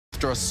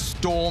after a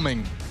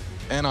storming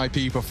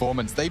NIP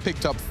performance. They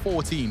picked up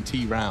 14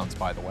 T rounds,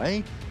 by the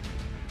way.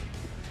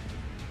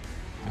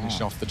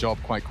 Finished off the job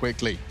quite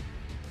quickly.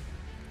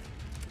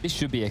 This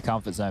should be a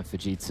comfort zone for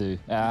G2.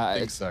 I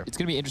think so. It's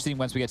going to be interesting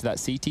once we get to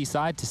that CT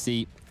side to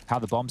see how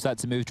the bomb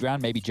sets are moved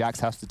around. Maybe Jax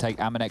has to take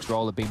Amanek's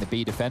role of being the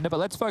B defender, but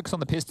let's focus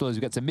on the pistol as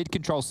we've got some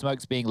mid-control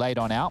smokes being laid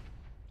on out.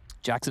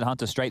 Jax and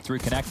Hunter straight through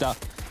connector,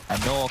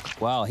 and Nork,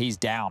 well, he's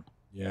down.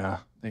 Yeah,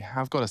 they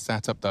have got a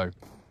setup though.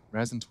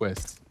 Rez and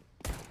Twist.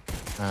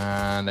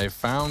 And they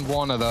found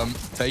one of them,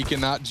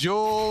 taking that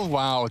duel.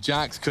 Wow,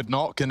 Jax could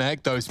not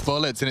connect those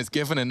bullets, and it's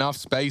given enough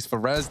space for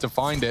Rez to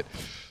find it.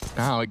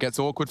 Now it gets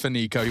awkward for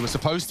Nico. He was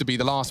supposed to be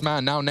the last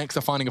man. Now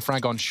Nexa finding a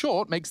frag on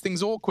short makes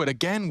things awkward.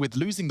 Again, with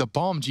losing the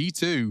bomb,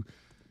 G2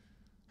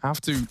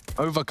 have to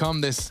overcome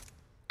this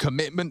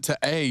commitment to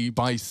A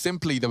by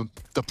simply the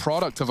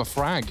product of a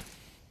frag.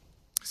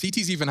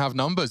 CTs even have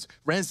numbers.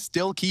 Rez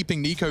still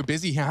keeping Nico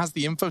busy. He has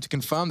the info to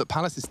confirm that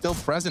Palace is still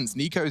present.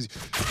 Nico's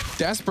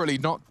desperately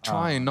not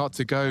trying not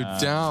to go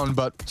down,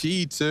 but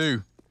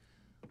G2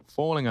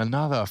 falling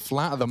another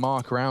flat of the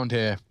mark around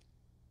here.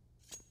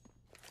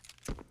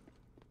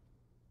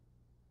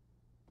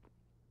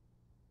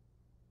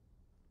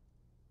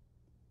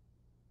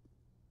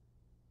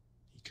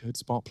 He could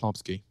spot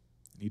Plopsky,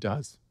 and he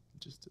does.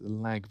 Just the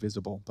leg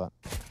visible, but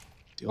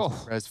deals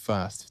with Rez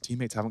first.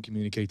 Teammates haven't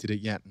communicated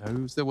it yet.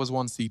 Knows there was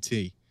one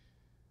CT.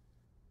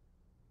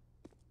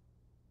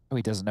 Oh,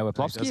 he doesn't know where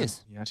Plopsky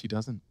is. He actually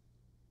doesn't.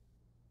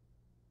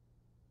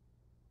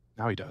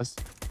 Now he does.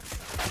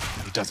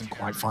 He doesn't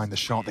quite find the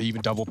shot. They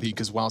even double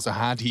peek as well. So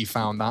had he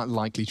found that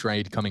likely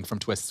trade coming from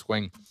Twist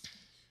swing.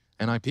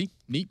 NIP,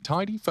 neat,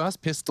 tidy,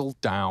 first pistol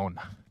down.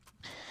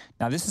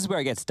 Now this is where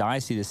it gets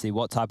dicey to see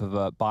what type of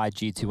a buy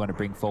G2 want to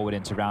bring forward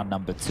into round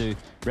number 2.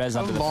 Rez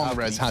under the balcony.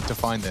 Rez had to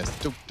find this.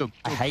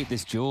 I hate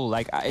this duel.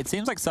 Like, it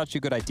seems like such a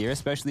good idea,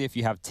 especially if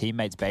you have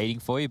teammates baiting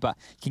for you, but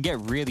it can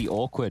get really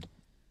awkward.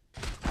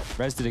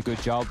 Rez did a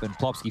good job, and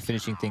Plopsky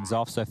finishing things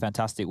off, so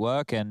fantastic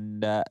work.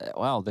 And,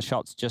 well, the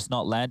shot's just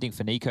not landing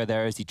for Nico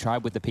there as he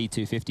tried with the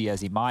P250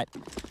 as he might.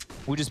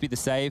 Will just be the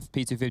save.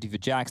 P250 for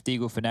Jax,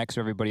 Deagle for Nexa,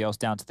 everybody else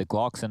down to the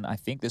Glocks, and I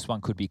think this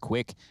one could be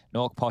quick.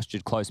 Nork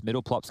postured close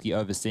middle, Plopsky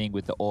overseeing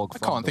with the AUG. I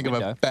can't think of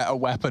a better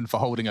weapon for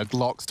holding a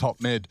Glock's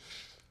top mid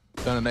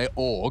than an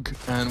AUG.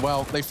 And,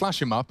 well, they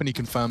flash him up, and he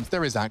confirms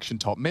there is action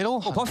top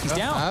middle. Oh, Plopsky's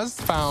down. Has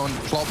found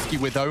Plopsky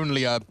with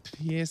only a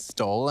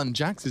pistol, and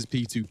Jax's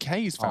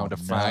P2K's found a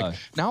frag. No.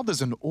 Now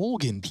there's an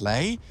AUG in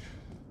play.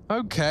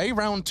 Okay,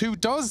 round 2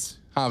 does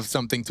have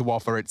something to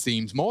offer, it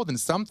seems. More than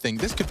something.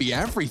 This could be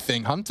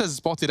everything. Hunter's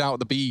spotted out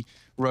the B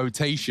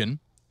rotation,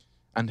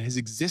 and his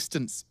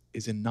existence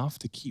is enough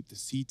to keep the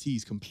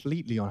CTs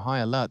completely on high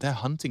alert. They're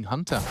hunting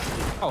Hunter.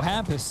 Oh,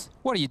 Hampus,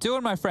 what are you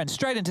doing, my friend?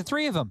 Straight into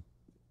 3 of them.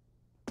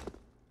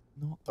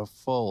 Not the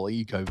full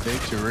eco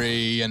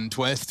victory, and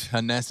Twist,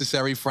 a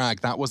necessary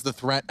frag. That was the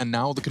threat, and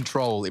now the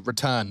control. It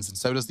returns, and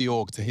so does the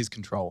AUG to his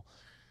control.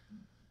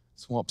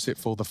 Swaps it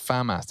for the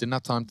FAMAS. Didn't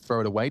have time to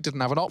throw it away. Didn't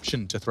have an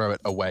option to throw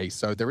it away.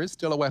 So there is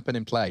still a weapon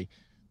in play.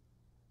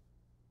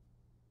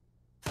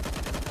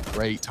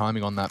 Great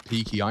timing on that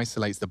peek. He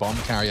isolates the bomb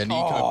carrier.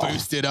 Nico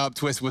boosted up.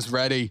 Twist was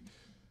ready.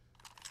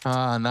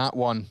 And that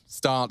one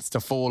starts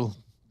to fall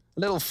a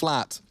little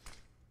flat,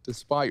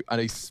 despite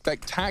a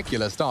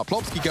spectacular start.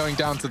 Plopsky going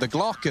down to the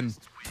Glock, and,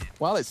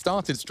 well, it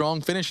started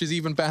strong. Finishes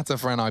even better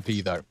for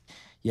NIP, though.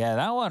 Yeah,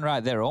 that one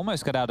right there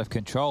almost got out of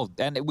control.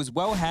 And it was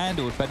well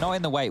handled, but not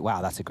in the way...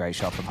 Wow, that's a great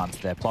shot from Hunter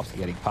there. Plopsky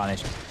getting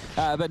punished.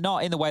 But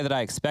not in the way that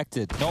I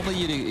expected. Normally,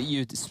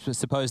 you'd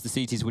suppose the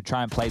CTs would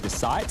try and play the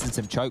sites and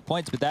some choke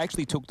points, but they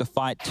actually took the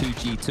fight to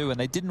G2, and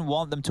they didn't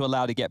want them to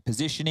allow to get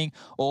positioning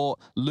or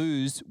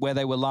lose where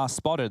they were last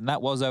spotted, and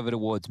that was over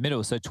towards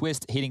middle. So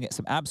Twist hitting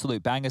some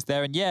absolute bangers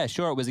there. And yeah,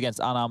 sure, it was against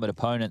unarmored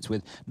opponents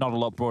with not a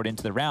lot brought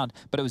into the round,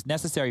 but it was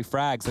necessary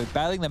frags. So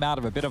bailing them out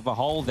of a bit of a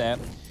hole there.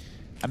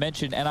 I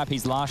mentioned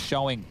NIP's last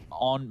showing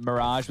on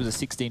Mirage was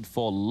a 16-4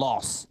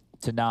 loss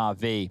to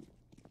Na'Vi.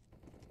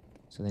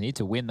 So they need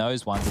to win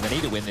those ones, and they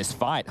need to win this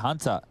fight.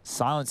 Hunter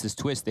silences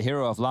Twist, the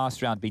hero of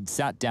last round, being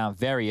sat down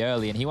very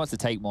early, and he wants to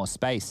take more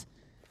space.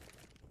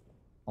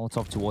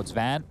 Molotov towards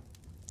Van.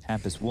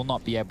 Hampus will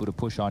not be able to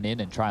push on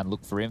in and try and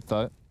look for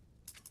info.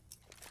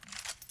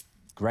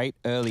 Great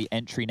early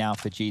entry now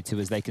for G2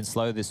 as they can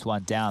slow this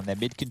one down. Their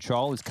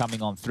mid-control is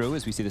coming on through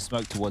as we see the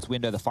smoke towards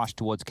window, the flash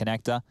towards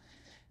connector.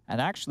 And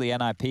actually,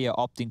 NIP are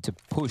opting to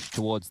push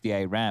towards the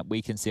A ramp.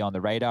 We can see on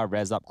the radar,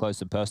 Rez up close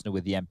and personal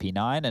with the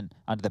MP9, and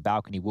under the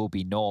balcony will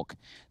be Nork.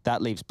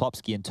 That leaves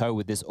Plopsky in tow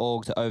with this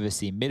AUG to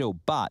oversee middle,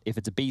 but if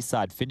it's a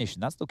B-side finish,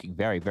 and that's looking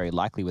very, very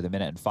likely with 1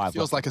 minute and 5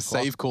 feels like a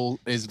save call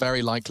is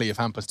very likely if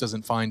Hampus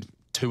doesn't find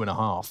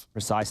 2.5.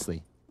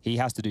 Precisely. He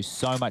has to do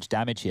so much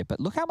damage here, but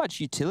look how much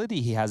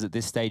utility he has at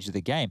this stage of the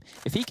game.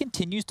 If he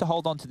continues to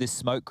hold on to this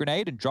smoke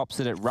grenade and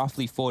drops it at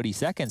roughly 40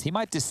 seconds, he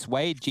might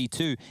dissuade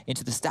G2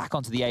 into the stack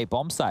onto the A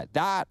bomb site.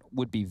 That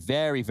would be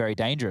very, very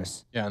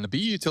dangerous. Yeah, and the B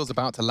util's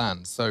about to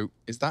land, so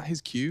is that his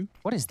cue?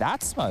 What is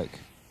that smoke?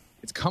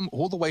 It's come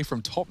all the way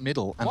from top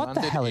middle and what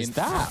landed the hell in is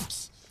that?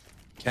 Apps.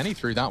 Kenny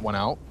threw that one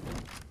out.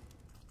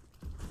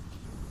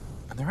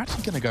 And they're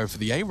actually going to go for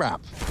the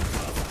A-Rap.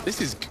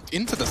 This is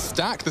into the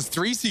stack. There's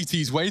 3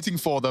 CTs waiting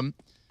for them.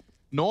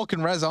 Nork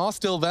and Rez are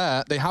still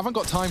there. They haven't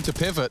got time to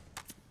pivot.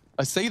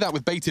 I say that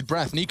with bated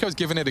breath. Nico's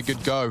giving it a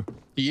good go.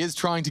 He is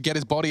trying to get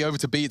his body over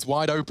to B. It's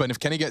wide open. If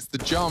Kenny gets the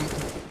jump,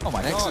 oh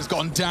my God, has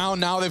gone down.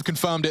 Now they've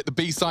confirmed it. The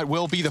B site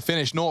will be the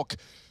finish. Nork,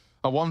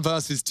 a 1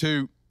 versus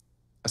 2.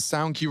 A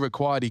sound cue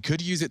required. He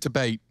could use it to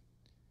bait.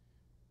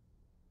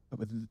 But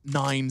with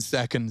 9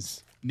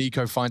 seconds,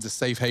 Nico finds a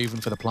safe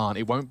haven for the plant.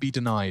 It won't be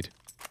denied.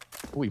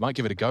 Oh, he might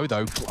give it a go,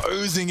 though.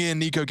 Closing in.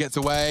 Nico gets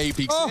away.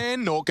 Peeks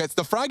in. Nork gets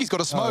the frag. He's got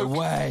a smoke. No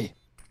way.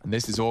 And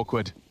this is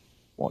awkward.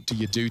 What do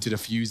you do to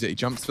defuse it? He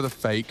jumps for the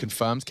fake.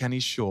 Confirms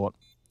Kenny's short.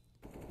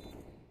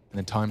 And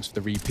then times for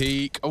the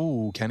re-peek.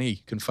 Oh,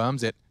 Kenny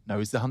confirms it.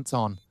 Knows the hunt's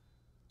on.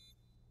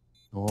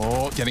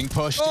 Oh, getting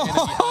pushed in, and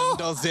he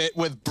handles it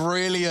with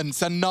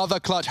brilliance. Another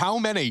clutch. How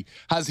many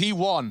has he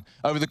won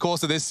over the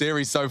course of this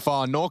series so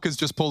far? Nork has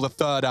just pulled a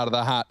 3rd out of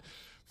the hat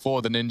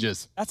for the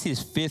Ninjas. That's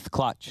his 5th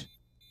clutch.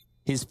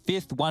 His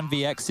 5th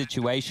 1vx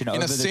situation over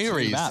the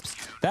series. 2 maps.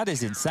 That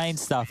is insane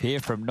stuff here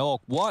from Nork.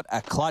 What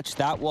a clutch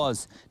that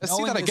was. Let's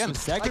see that again.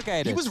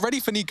 Segregated. He was ready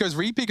for Nico's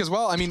re-peek as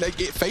well. I mean, it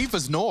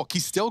favors Nork.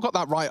 He's still got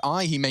that right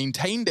eye. He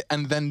maintained it.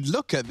 And then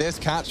look at this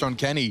catch on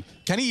Kenny.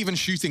 Kenny even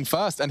shooting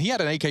first. And he had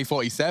an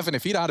AK-47.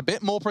 If he'd had a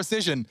bit more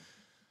precision,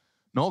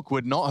 Nork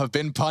would not have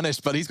been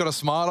punished, but he's got a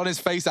smile on his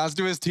face, as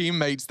do his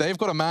teammates. They've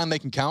got a man they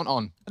can count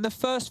on. And the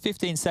first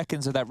 15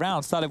 seconds of that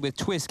round started with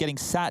Twist getting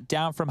sat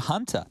down from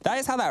Hunter. That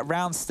is how that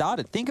round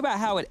started. Think about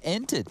how it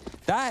ended.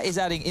 That is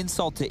adding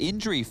insult to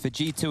injury for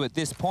G2 at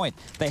this point.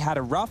 They had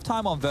a rough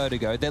time on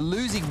Vertigo. They're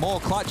losing more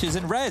clutches,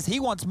 and Rez, he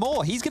wants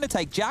more. He's going to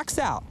take Jax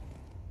out.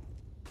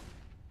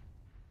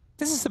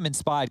 This is some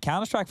inspired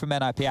Counter-Strike from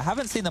NIP. I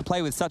haven't seen them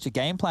play with such a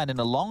game plan in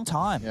a long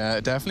time. Yeah,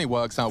 it definitely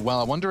works out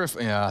well. I wonder if...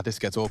 Yeah, this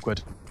gets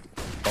awkward.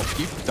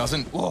 He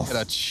doesn't get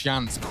a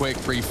chance. Quick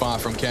pre-fire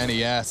from Kenny,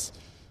 yes.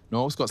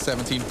 Nork's got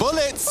 17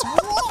 bullets.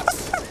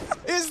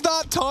 What is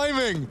that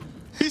timing?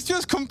 He's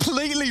just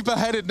completely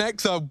beheaded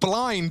Nexa,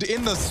 blind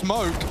in the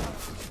smoke.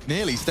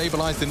 Nearly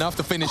stabilized enough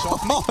to finish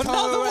off.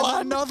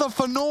 Another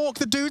for Nork.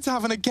 The dude's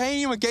having a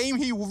game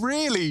he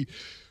really,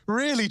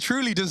 really,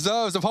 truly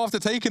deserves. After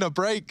taking a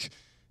break,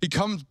 he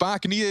comes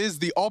back and he is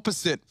the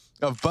opposite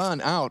of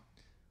burnt out.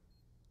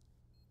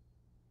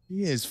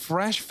 He is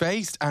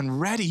fresh-faced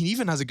and ready. He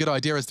even has a good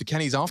idea as to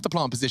Kenny's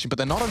afterplant position, but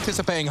they're not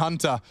anticipating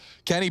Hunter.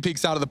 Kenny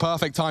peeks out at the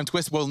perfect time.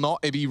 Twist will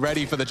not be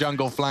ready for the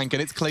jungle flank,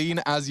 and it's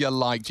clean as you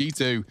like.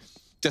 G2,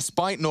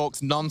 despite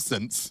Nork's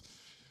nonsense,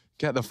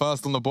 get the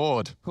first on the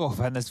board. Oh,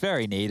 and that's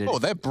very needed. Oh,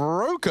 they're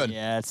broken.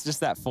 Yeah, it's just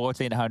that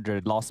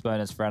 1,400 loss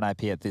bonus for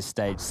NIP at this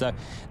stage. So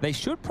they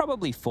should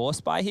probably force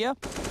buy here.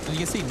 And you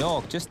can see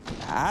Nork just,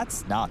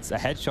 that's nuts. A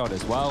headshot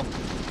as well.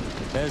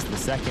 There's the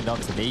second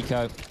onto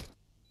Nico.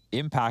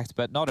 Impact,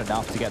 but not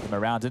enough to get them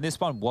around. And this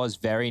one was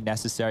very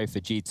necessary for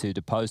G2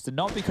 to post, and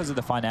not because of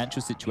the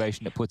financial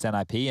situation it puts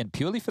NIP in,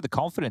 purely for the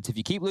confidence. If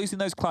you keep losing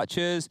those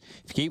clutches,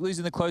 if you keep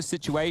losing the close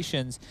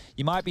situations,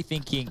 you might be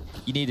thinking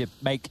you need to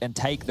make and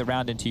take the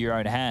round into your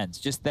own hands.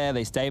 Just there,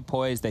 they stayed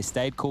poised, they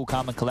stayed cool,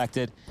 calm, and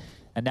collected.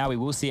 And now we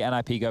will see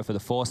NIP go for the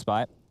force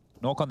bite.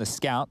 Nork on the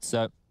scout,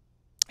 so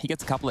he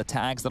gets a couple of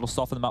tags that'll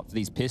soften them up for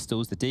these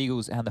pistols, the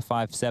Deagles and the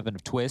 5.7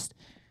 of Twist,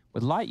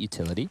 with light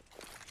utility.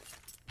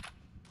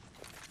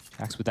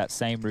 Jax with that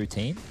same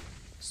routine.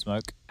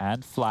 Smoke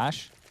and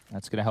flash.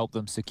 That's going to help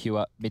them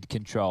secure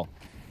mid-control.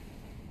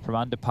 From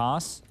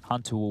underpass,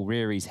 Hunter will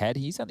rear his head.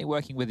 He's only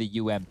working with a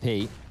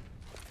UMP.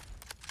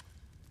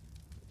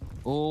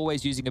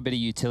 Always using a bit of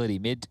utility.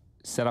 Mid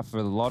set up for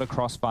a lot of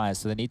crossfires,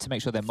 so they need to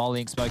make sure they're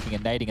mollying, smoking,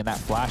 and nading, and that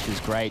flash is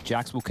great.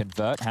 Jax will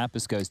convert,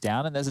 Hampus goes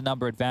down, and there's a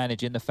number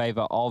advantage in the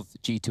favor of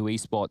G2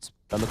 Esports.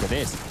 But look at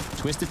this.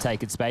 Twisted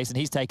taking space, and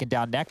he's taken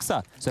down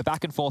Nexa. So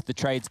back and forth the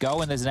trades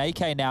go, and there's an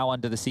AK now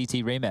under the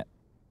CT remit.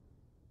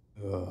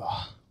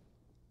 Ugh.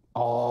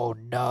 Oh,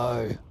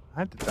 no.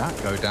 How did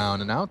that go down?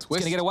 And now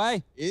Twist... He's going to get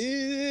away.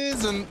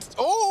 Isn't...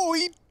 Oh,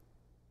 he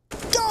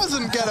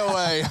doesn't get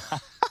away.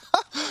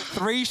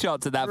 3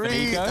 shots at that for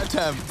Nico. 3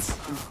 attempts.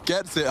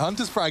 Gets it.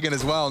 Hunter's fragging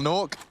as well.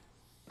 Nork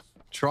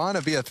trying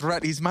to be a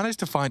threat. He's managed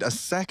to find a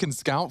second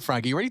scout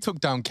frag. He already took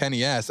down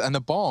Kenny S. And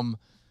the bomb,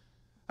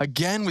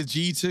 again with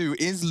G2,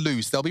 is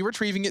loose. They'll be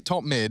retrieving it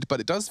top mid, but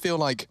it does feel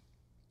like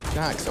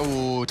Jax...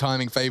 Oh,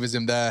 timing favors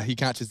him there. He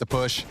catches the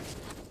push.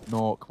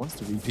 Nork wants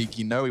to re-peek.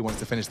 You know he wants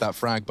to finish that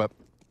frag, but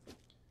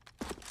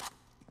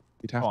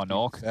he'd have to be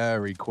Nork.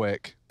 very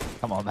quick.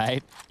 Come on,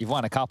 mate. You've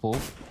won a couple.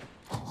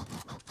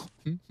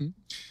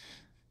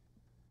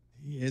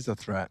 He is a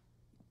threat.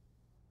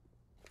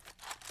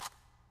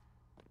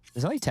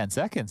 There's only 10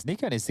 seconds.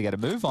 Nico needs to get a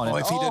move on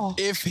it.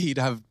 If he'd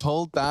have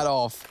pulled that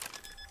off,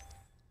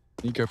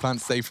 Nico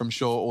plants safe from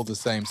shore all the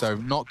same, so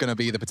not going to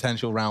be the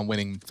potential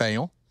round-winning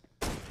fail.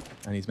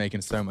 And he's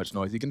making so much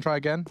noise. He can try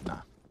again?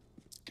 Nah.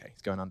 Okay,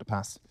 he's going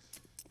underpass.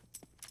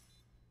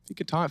 If he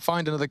could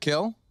find another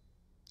kill,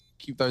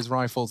 keep those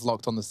rifles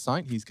locked on the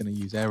site, he's going to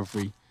use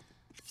every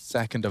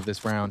second of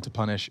this round to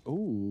punish.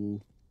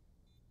 Ooh.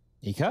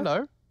 Nico?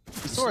 Hello.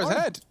 He saw his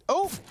head.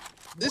 Oh!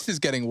 This is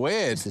getting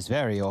weird. This is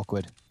very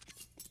awkward.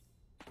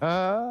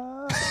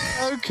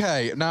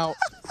 Okay, now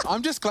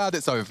I'm just glad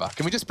it's over.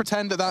 Can we just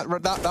pretend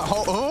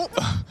that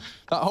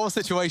whole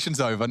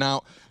situation's over?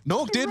 Now,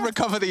 Nork did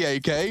recover the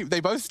AK. They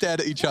both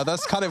stared at each other,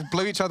 kind of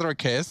blew each other a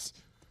kiss.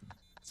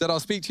 Said, "I'll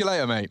speak to you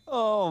later, mate."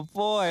 Oh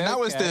boy! And that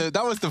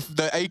was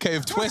the AK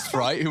of Twist,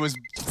 right? Who was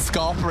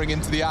scarpering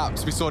into the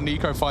apps. We saw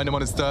Nico find him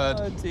on his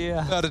third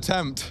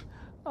attempt.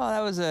 Oh,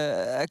 that was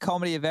a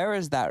comedy of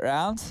errors that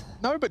round.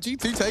 No, but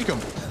G2 take him.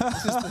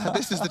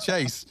 This is the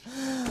chase.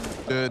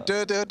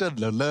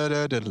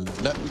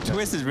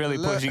 Twist is really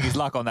pushing his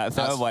luck on that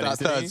third one. That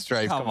third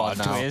strafe. Come on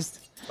now.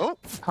 Twist. Oh,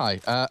 hi.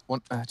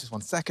 Just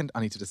 1 second.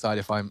 I need to decide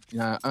if I'm.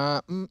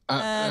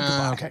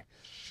 Okay.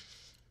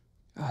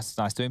 Oh, it's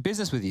nice doing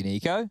business with you,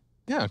 Nico.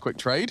 Yeah, quick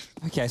trade.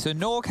 Okay, so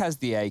Nork has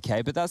the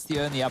AK, but that's the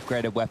only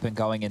upgraded weapon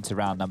going into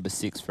round number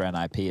 6 for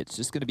NIP. It's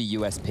just going to be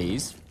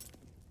USPs.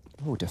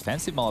 Oh,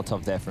 defensive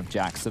Molotov there from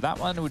Jax. So that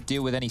one would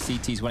deal with any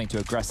CTs wanting to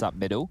aggress up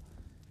middle.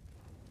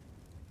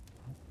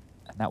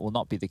 And that will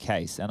not be the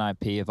case.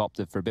 NIP have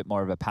opted for a bit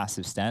more of a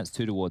passive stance,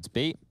 2 towards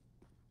B.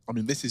 I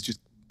mean, this is just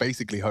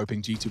basically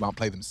hoping G2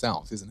 outplay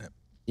themselves, isn't it?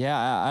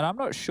 Yeah, and I'm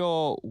not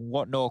sure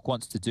what Nork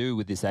wants to do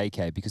with this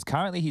AK, because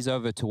currently he's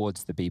over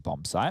towards the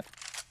B-bomb site.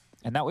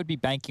 And that would be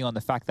banking on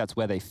the fact that's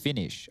where they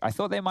finish. I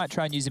thought they might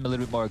try and use him a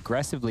little bit more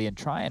aggressively and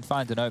try and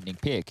find an opening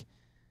pick.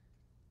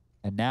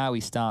 And now he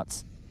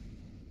starts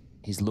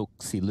his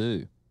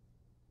look-see-loo.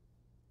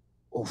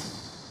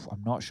 Oof,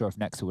 I'm not sure if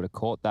Nexa would have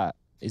caught that.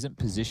 Isn't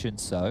positioned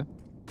so.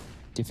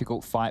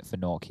 Difficult fight for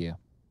Nork here.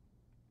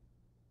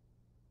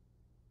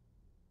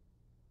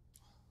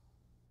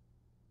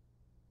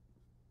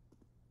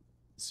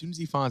 As soon as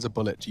he fires a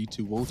bullet,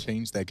 G2 will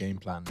change their game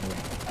plan.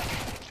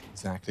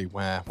 Exactly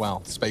where,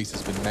 well, space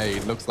has been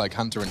made. Looks like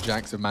Hunter and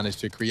Jax have managed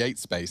to create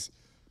space.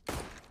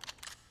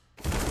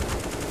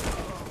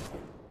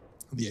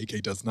 The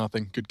AK does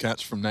nothing. Good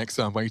catch from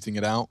Nexa, waiting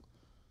it out.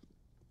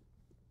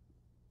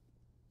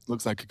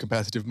 Looks like a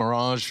competitive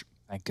Mirage.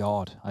 Thank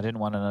God. I didn't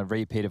want a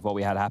repeat of what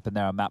we had happen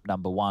there on map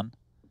number 1.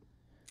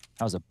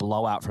 That was a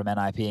blowout from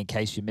NIP in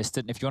case you missed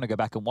it. And if you want to go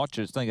back and watch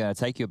it, it's only going to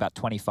take you about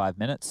 25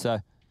 minutes. So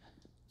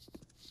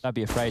don't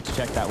be afraid to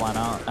check that one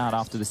out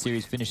after the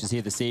series finishes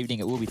here this evening.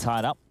 It will be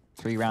tied up,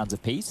 3 rounds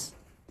apiece.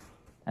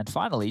 And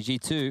finally,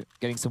 G2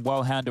 getting some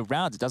well-handled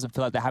rounds. It doesn't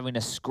feel like they're having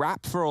to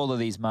scrap for all of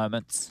these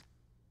moments.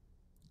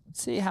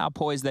 Let's see how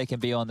poised they can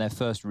be on their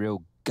first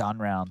real gun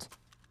round.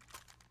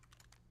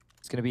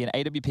 It's going to be an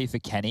AWP for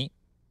Kenny,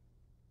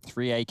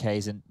 3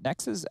 AKs, and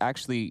Nexa's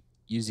actually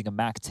using a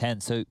Mac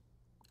 10, so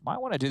might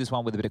want to do this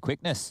one with a bit of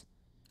quickness.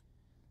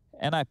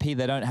 NIP,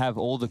 they don't have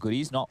all the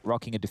goodies, not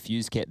rocking a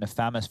defuse kit and a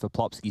FAMAS for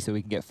Plopsky so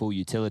we can get full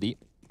utility.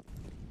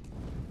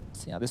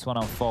 Let's see how this one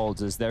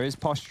unfolds as there is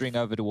posturing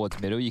over towards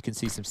middle. You can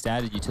see some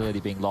standard utility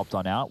being lobbed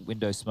on out.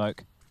 Window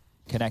smoke,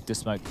 connector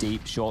smoke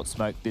deep, short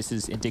smoke. This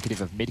is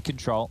indicative of mid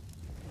control.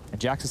 And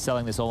Jax is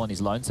selling this all on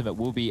his lonesome. It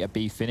will be a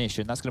B finish,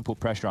 and that's going to put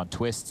pressure on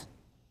Twist.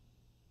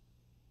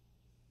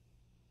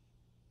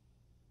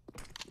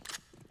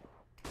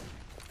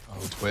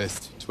 Oh,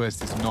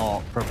 Twist is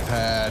not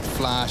prepared.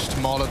 Flashed,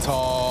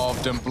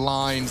 Molotov, and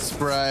blind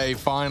spray.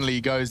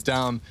 Finally goes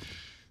down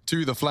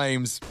to the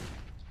flames.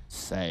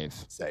 Save.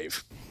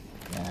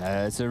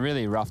 Yeah, it's a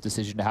really rough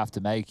decision to have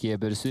to make here,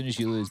 but as soon as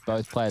you lose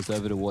both players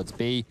over towards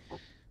B,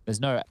 there's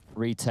no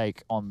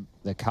retake on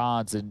the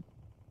cards, and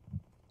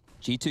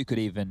G2 could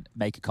even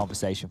make a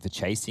conversation for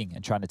chasing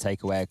and trying to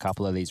take away a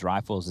couple of these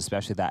rifles,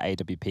 especially that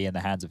AWP in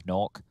the hands of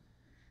Nork.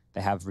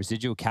 They have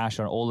residual cash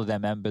on all of their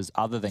members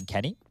other than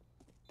Kenny.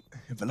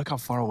 But look how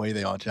far away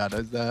they are, Chad.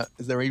 Is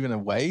there even a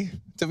way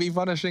to be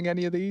punishing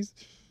any of these?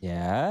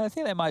 Yeah, I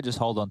think they might just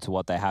hold on to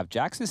what they have.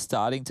 Jax is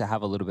starting to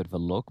have a little bit of a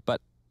look,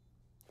 but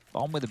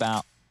on with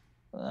about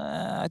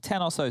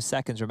 10 or so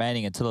seconds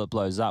remaining until it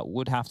blows up,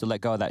 would have to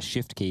let go of that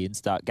shift key and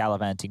start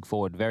gallivanting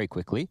forward very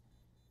quickly.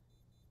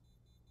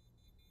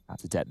 About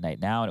to detonate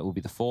now, and it will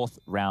be the 4th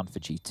round for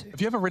G2. Have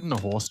you ever ridden a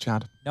horse,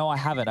 Chad? No, I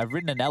haven't. I've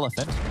ridden an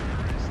elephant.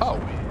 Oh,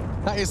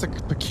 that is a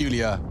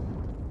peculiar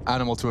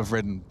animal to have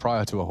ridden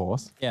prior to a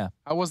horse. Yeah.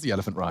 How was the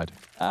elephant ride?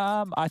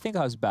 I think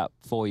I was about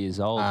 4 years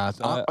old.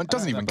 So it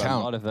doesn't even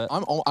count. A lot of it.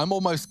 I'm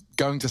almost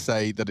going to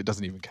say that it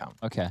doesn't even count.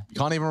 Okay. You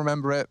can't even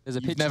remember it. There's a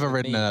You've picture never of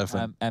ridden me an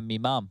elephant. and me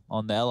mum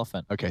on the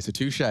elephant. Okay, so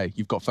touche.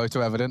 You've got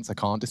photo evidence. I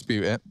can't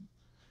dispute it.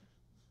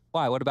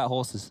 Why? What about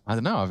horses? I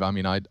don't know. I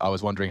mean, I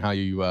was wondering how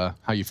you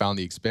found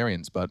the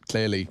experience, but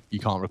clearly you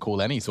can't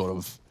recall any sort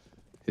of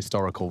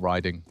historical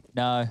riding.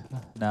 No.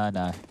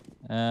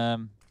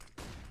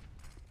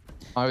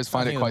 I always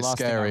find it quite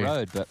scary.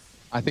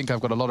 I think I've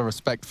got a lot of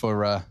respect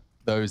for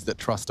those that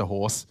trust a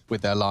horse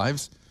with their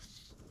lives.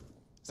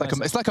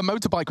 It's like a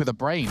motorbike with a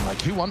brain.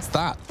 Like, who wants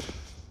that?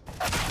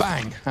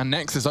 Bang! And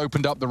Nex has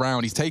opened up the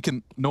round. He's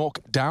taken Nork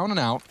down and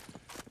out.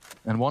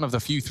 And one of the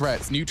few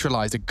threats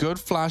neutralized. A good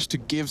flash to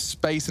give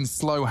space and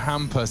slow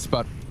Hampus,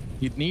 but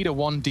you'd need a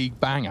 1D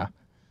banger.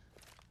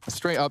 A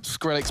straight up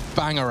Skrillex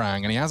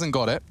bangerang, and he hasn't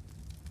got it.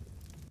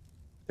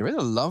 There is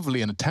a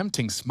lovely and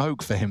tempting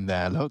smoke for him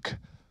there, look.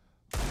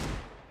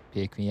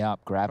 Pick me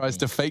up, grab me. Tries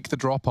to fake the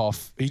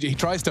drop-off. He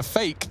tries to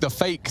fake the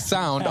fake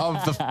sound of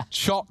the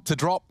shot to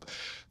drop.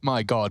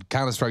 My God,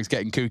 Counter-Strike's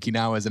getting kooky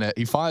now, isn't it?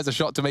 He fires a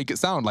shot to make it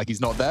sound like he's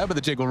not there, but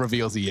the jiggle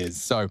reveals he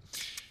is. So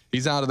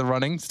he's out of the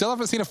running. Still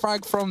haven't seen a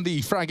frag from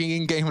the fragging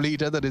in-game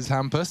leader that is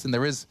Hampus, and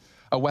there is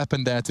a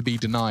weapon there to be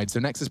denied. So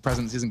Nexus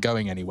presence isn't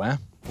going anywhere.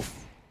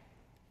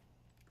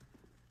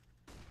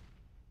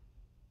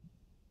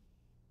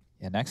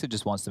 Yeah, Nexus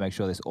just wants to make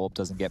sure this AWP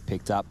doesn't get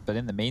picked up. But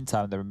in the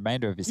meantime, the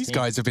remainder of his team... These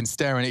guys have been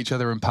staring at each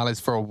other in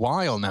Palace for a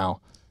while now.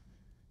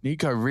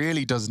 Nico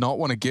really does not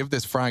want to give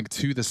this frag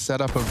to the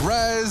setup of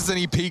Rez, and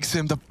he peeks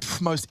him. The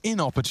most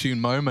inopportune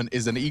moment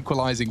is an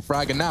equalizing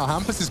frag. And now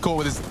Hampus is caught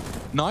with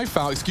his knife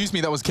out. Excuse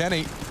me, that was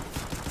Kenny.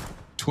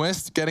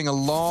 Twist getting a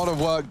lot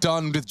of work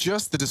done with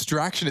just the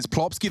distraction. It's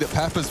Plopsky that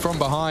peppers from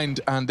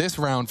behind, and this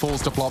round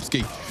falls to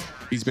Plopsky.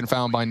 He's been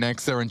found by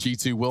Nexa, and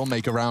G2 will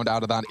make a round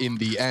out of that in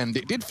the end.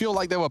 It did feel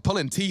like they were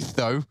pulling teeth,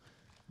 though.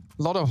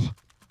 A lot of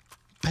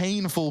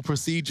painful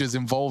procedures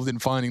involved in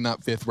finding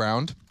that 5th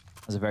round.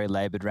 It was a very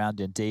labored round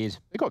indeed.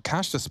 They got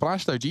cash to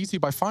splash, though, G2,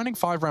 by finding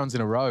 5 rounds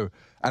in a row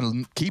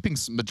and keeping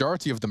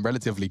majority of them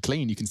relatively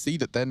clean. You can see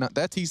that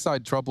their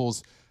T-side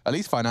troubles, at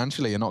least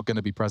financially, are not going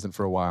to be present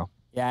for a while.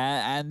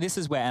 Yeah, and this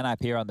is where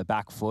NIP are on the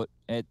back foot.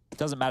 It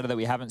doesn't matter that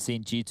we haven't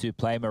seen G2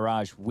 play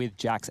Mirage with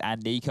Jax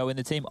and Nico in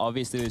the team.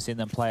 Obviously, we've seen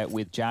them play it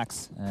with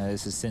Jax.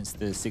 This is since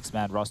the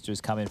 6-man roster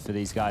has come in for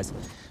these guys.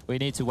 We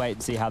need to wait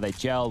and see how they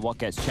gel, what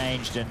gets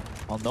changed. And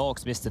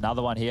Norks missed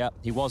another one here.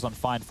 He was on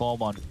fine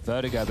form on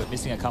Vertigo, but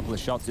missing a couple of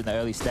shots in the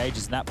early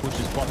stages, and that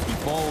pushes Plopsky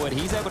forward.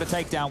 He's able to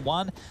take down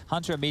one.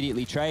 Hunter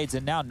immediately trades,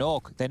 and now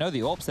Nork, they know the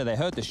AWP, so they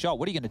heard the shot.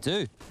 What are you going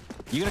to do?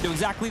 You're going to do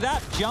exactly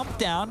that. Jump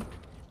down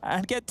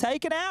and get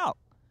taken out.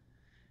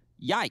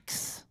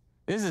 Yikes.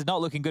 This is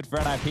not looking good for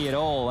NIP at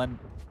all, and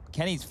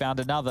Kenny's found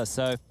another.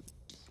 So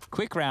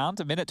quick round,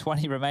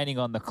 1:20 remaining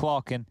on the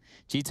clock, and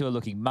G2 are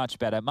looking much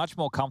better, much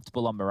more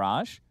comfortable on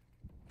Mirage.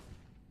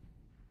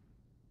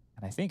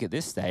 And I think at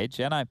this stage,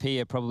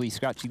 NIP are probably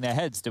scratching their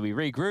heads. Do we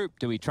regroup?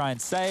 Do we try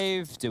and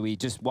save? Do we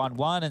just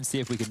 1-1 and see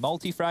if we can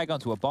multi-frag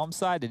onto a bomb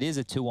side? It is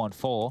a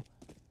 2-on-4.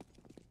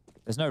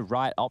 There's no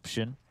right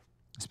option,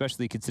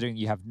 especially considering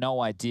you have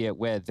no idea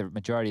where the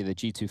majority of the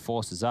G2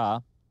 forces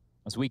are.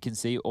 As we can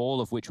see, all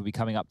of which will be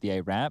coming up the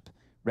A ramp.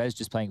 Rez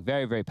just playing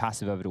very, very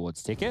passive over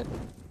towards Ticket.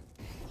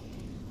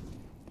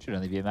 Should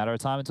only be a matter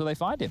of time until they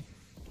find him.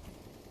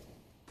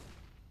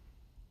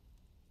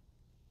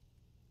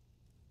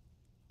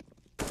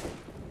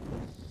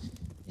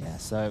 Yeah,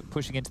 so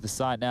pushing into the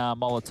site now.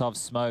 Molotov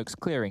smokes,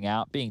 clearing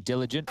out, being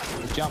diligent.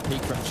 The jump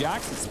peek from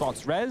Jax, it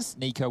spots Rez.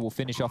 Nico will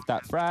finish off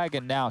that frag,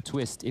 and now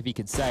Twist, if he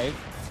can save.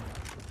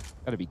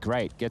 That'd be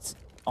great. Gets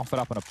offered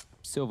up on a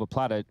silver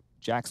platter.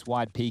 Jax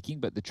wide peeking,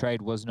 but the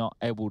trade was not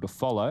able to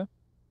follow.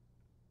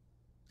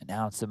 And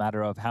now it's a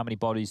matter of how many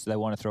bodies do they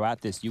want to throw at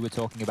this. You were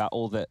talking about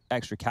all the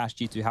extra cash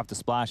G2 have to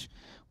splash.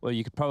 Well,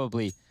 you could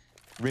probably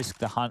risk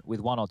the hunt with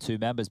 1 or 2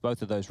 members.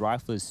 Both of those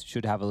riflers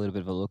should have a little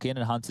bit of a look in,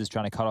 and Hunter's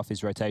trying to cut off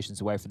his rotations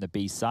away from the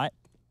B site.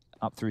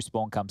 Up through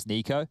spawn comes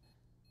Nico.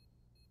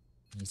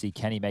 You see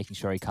Kenny making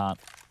sure he can't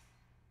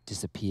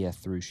disappear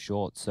through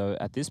short. So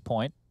at this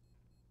point,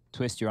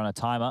 Twist, you're on a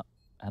timer.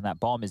 And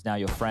that bomb is now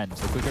your friend.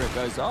 The quicker it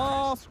goes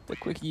off, the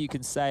quicker you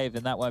can save,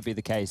 and that won't be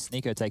the case.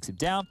 Nico takes him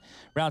down.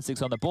 Round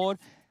 6 on the board.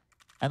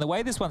 And the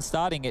way this one's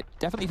starting, it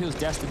definitely feels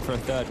destined for a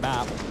 3rd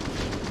map.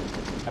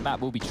 That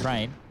map will be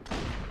Train.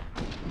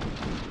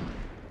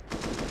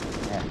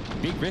 Yeah,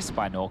 big risk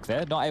by Nork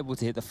there. Not able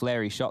to hit the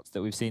flary shots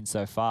that we've seen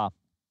so far.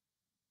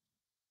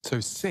 So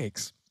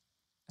 6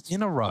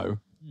 in a row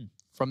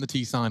from the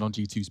T side on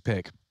G2's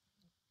pick.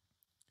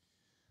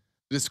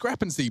 The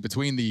discrepancy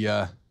between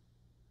the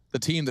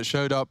team that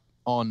showed up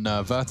on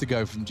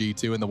Vertigo from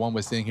G2 and the one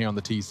we're seeing here on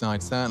the T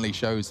side certainly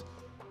shows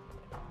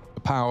the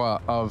power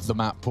of the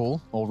map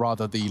pool, or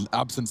rather the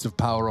absence of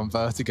power on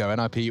Vertigo.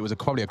 NIP, it was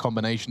probably a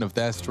combination of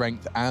their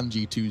strength and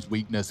G2's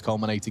weakness,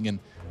 culminating in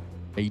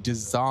a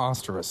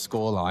disastrous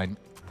scoreline.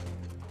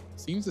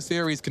 Seems the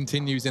series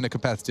continues in a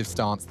competitive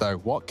stance, though.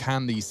 What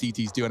can these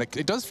CTs do? And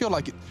it does feel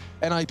like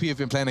NIP have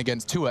been playing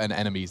against 2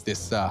 enemies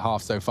this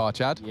half so far,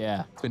 Chad.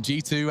 Yeah. It's been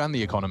G2 and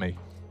the economy.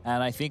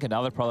 And I think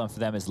another problem for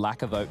them is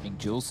lack of opening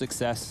duel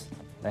success.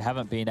 They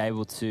haven't been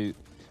able to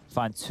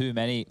find too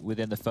many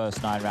within the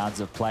first 9 rounds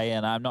of play,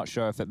 and I'm not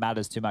sure if it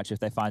matters too much if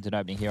they find an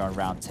opening here on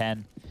round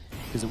 10,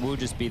 because it will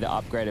just be the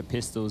upgraded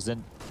pistols.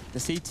 And the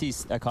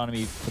CT's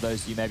economy, for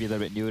those of you maybe a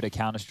little bit newer to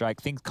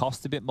Counter-Strike, things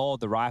cost a bit more.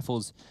 The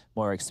rifle's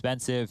more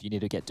expensive. You need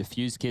to get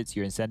diffuse kits.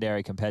 Your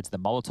incendiary compared to the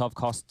Molotov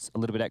costs a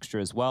little bit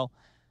extra as well.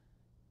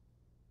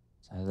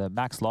 So the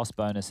max loss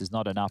bonus is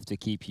not enough to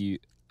keep you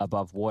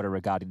above water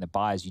regarding the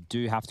buys. You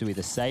do have to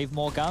either save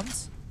more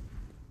guns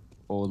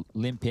or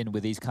limp in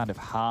with these kind of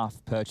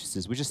half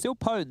purchases, which are still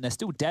potent, they're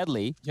still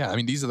deadly. Yeah, I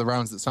mean, these are the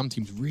rounds that some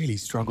teams really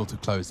struggle to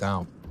close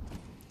out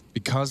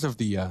because of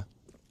the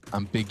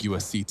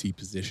ambiguous CT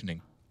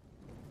positioning.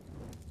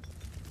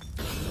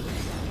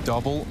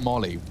 Double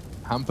molly.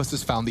 Hampus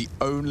has found the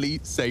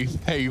only safe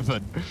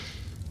haven.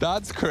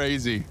 That's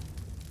crazy.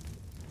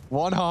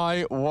 One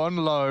high, one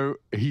low.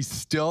 He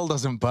still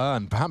doesn't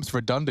burn. Perhaps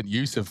redundant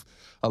use of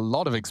a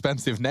lot of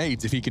expensive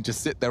nades if he can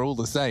just sit there all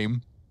the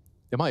same.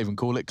 They might even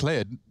call it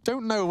cleared.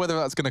 Don't know whether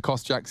that's going to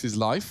cost Jax his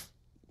life.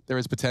 There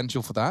is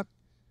potential for that.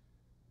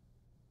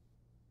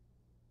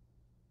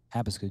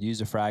 Hampus could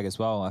use a frag as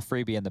well. A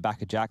freebie in the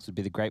back of Jax would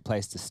be the great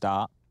place to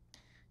start.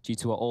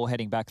 G2 are all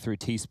heading back through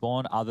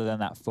T-spawn other than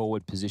that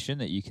forward position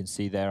that you can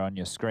see there on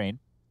your screen.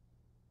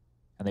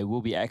 And they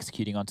will be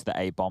executing onto the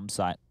A bomb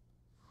site.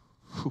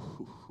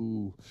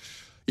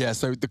 Yeah,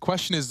 so the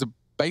question is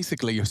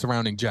basically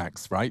surrounding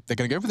Jax, right? They're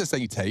going to go for this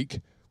A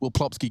take. Will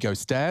Plopsky go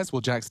stairs?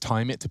 Will Jax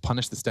time it to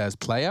punish the stairs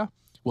player?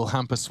 Will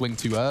Hampus swing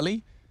too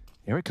early?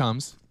 Here it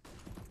comes.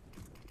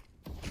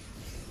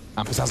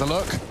 Hampus has a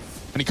look,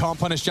 and he can't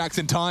punish Jax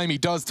in time. He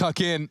does tuck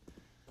in.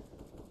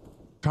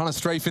 Trying to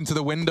strafe into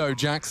the window.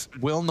 Jax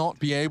will not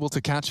be able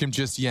to catch him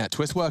just yet.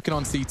 Twist working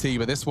on CT,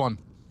 but this one,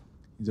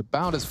 he's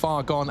about as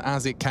far gone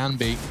as it can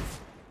be.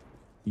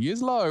 He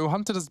is low.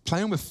 Hunter is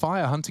playing with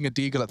fire, hunting a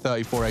Deagle at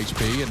 34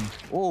 HP, and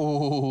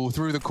oh,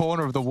 through the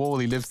corner of the wall,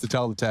 he lives to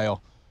tell the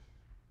tale.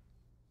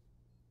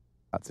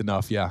 That's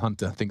enough. Yeah,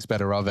 Hunter thinks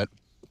better of it.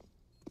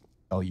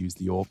 I'll use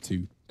the AWP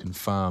to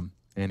confirm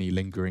any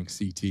lingering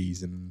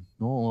CTs, and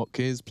Orc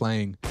is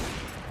playing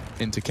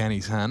into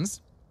Kenny's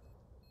hands.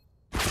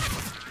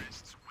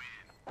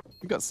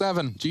 We got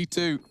 7,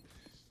 G2.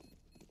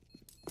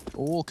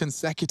 All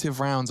consecutive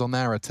rounds on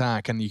their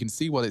attack, and you can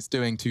see what it's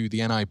doing to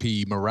the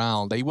NIP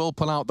morale. They will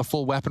pull out the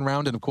full weapon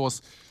round, and of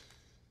course,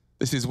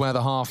 this is where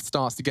the half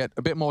starts to get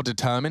a bit more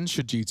determined.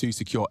 Should G2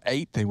 secure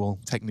 8, they will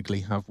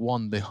technically have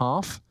won the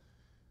half,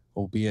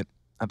 albeit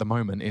at the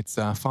moment it's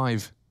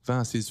 5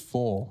 versus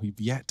 4. We've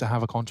yet to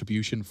have a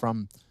contribution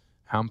from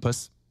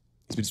Hampus.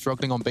 He's been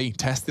struggling on B,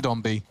 tested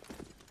on B.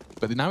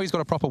 But now he's got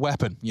a proper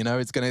weapon. You know,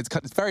 it's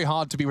very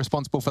hard to be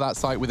responsible for that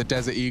site with a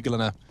Desert Eagle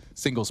and a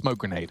single smoke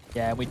grenade.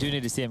 Yeah, and we do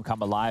need to see him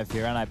come alive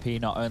here.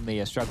 NIP not only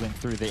are struggling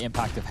through the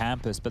impact of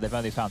Hampus, but they've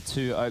only found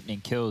 2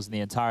 opening kills in the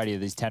entirety of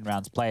these 10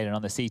 rounds played. And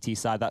on the CT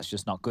side, that's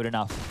just not good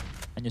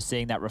enough. And you're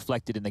seeing that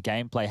reflected in the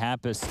gameplay.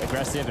 Hampus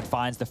aggressive and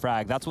finds the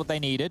frag. That's what they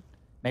needed.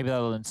 Maybe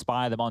that'll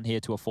inspire them on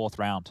here to a 4th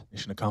round.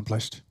 Mission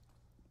accomplished.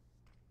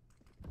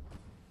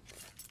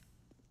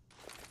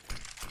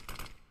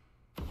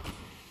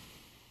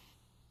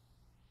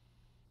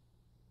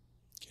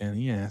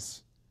 Kenny,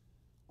 yes.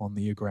 On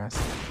the aggressive.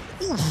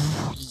 Ooh,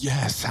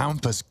 yes,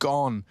 Hampus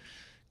gone.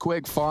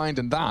 Quick find,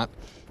 and that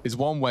is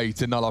one way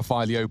to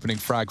nullify the opening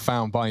frag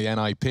found by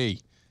NIP.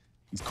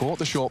 He's caught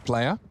the short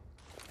player.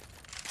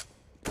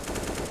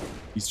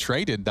 He's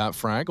traded that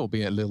frag,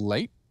 albeit a little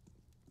late.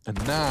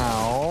 And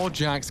now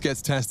Jax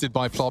gets tested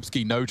by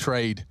Plopsky. No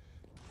trade.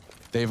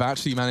 They've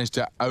actually managed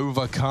to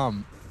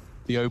overcome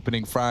the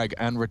opening frag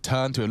and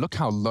return to it. Look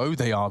how low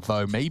they are,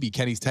 though. Maybe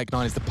Kenny's Tech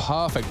 9 is the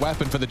perfect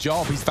weapon for the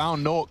job. He's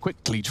found Nort,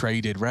 quickly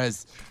traded.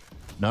 Rez,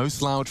 no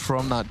slouch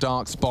from that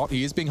dark spot.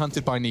 He is being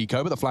hunted by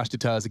Nico, but the flash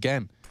deters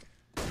again.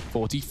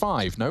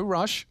 45, no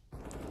rush.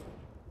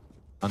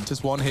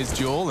 Hunter's won his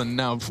duel, and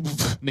now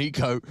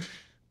Nico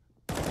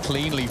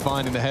cleanly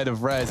finding the head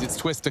of Rez. It's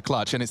Twist to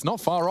clutch, and it's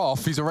not far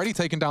off. He's already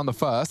taken down the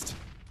first.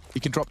 He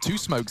can drop 2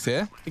 smokes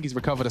here. I think he's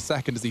recovered a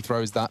second as he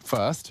throws that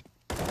first.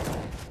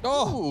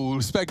 Oh,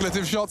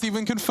 speculative shots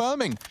even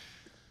confirming.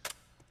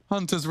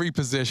 Hunter's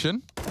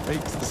reposition.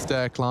 Makes the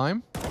stair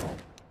climb.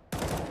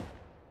 But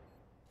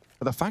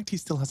the fact he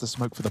still has a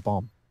smoke for the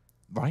bomb,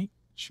 right?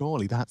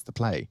 Surely that's the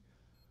play.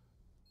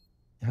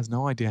 He has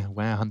no idea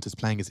where Hunter's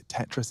playing. Is it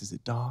Tetris? Is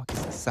it Dark?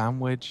 Is it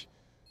Sandwich?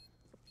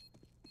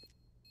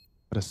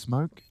 But a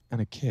smoke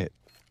and a kit.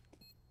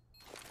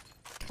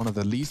 One of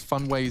the least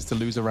fun ways to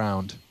lose a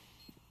round.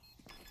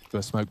 Do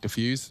a smoke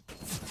defuse.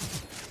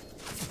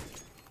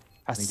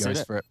 And he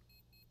goes for it.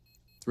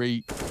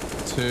 3,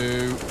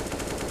 2,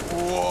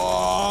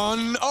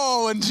 1.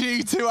 Oh, and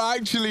G2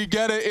 actually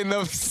get it in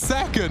a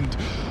second.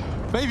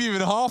 Maybe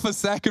even half a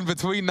second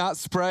between that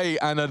spray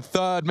and a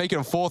third, making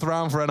a 4th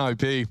round for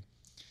NIP.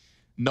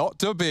 Not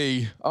to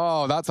be.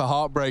 Oh, that's a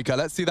heartbreaker.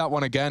 Let's see that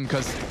one again,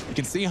 because you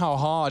can see how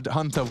hard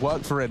Hunter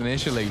worked for it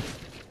initially.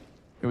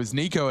 It was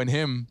Nico and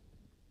him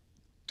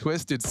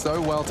twisted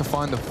so well to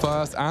find the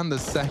first and the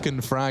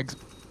second frags.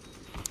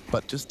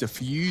 But just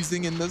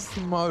diffusing in the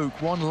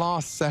smoke. One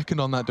last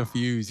second on that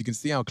diffuse. You can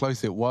see how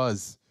close it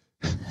was.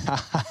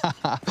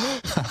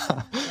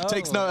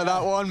 Takes note of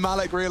that one.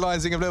 Malik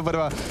realizing a little bit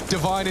of a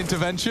divine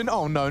intervention.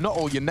 Oh no, not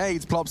all your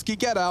nades, Plopsky.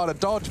 Get out of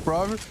dodge,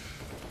 bro.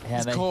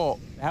 Yeah, he's caught.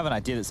 They have an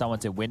idea that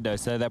someone's in window,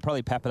 so they'll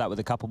probably pepper that with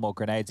a couple more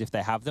grenades if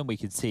they have them. We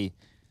could see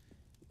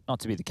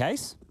not to be the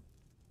case.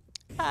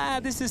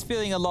 This is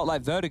feeling a lot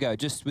like Vertigo,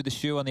 just with the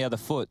shoe on the other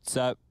foot.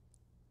 So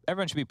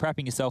everyone should be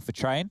prepping yourself for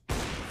train.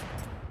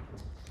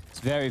 It's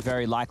very,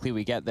 very likely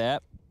we get there.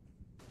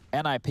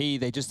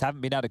 NIP, they just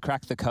haven't been able to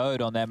crack the code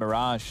on their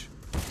Mirage.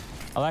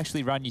 I'll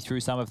actually run you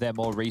through some of their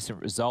more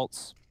recent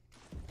results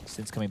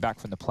since coming back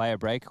from the player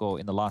break, or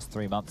in the last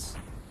 3 months.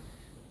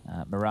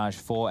 Mirage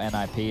 4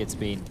 NIP, it's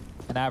been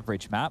an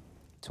average map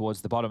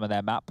towards the bottom of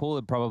their map pool,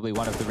 and probably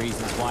one of the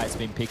reasons why it's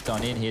been picked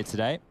on in here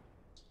today.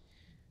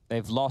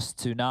 They've lost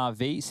to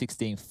Na'Vi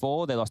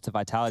 16-4. They lost to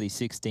Vitality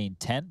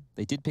 16-10.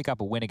 They did pick up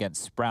a win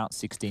against Sprout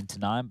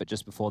 16-9, but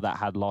just before that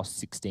had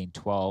lost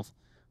 16-12.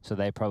 So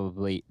they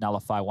probably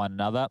nullify one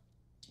another.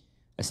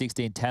 A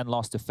 16-10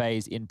 loss to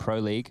FaZe in Pro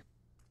League.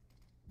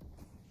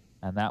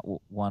 And that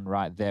one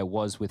right there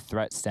was with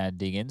Threat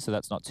standing in, so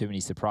that's not too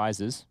many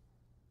surprises.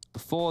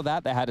 Before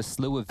that, they had a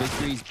slew of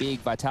victories. Big,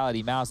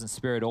 Vitality, Mouse, and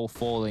Spirit all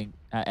falling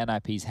at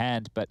NIP's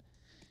hand, but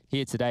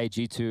here today,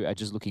 G2 are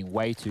just looking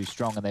way too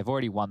strong, and they've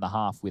already won the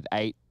half with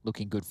 8,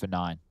 looking good for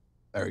 9.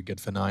 Very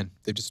good for 9.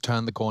 They've just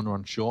turned the corner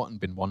on short and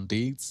been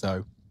 1D'd,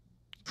 so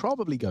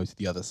probably go to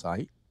the other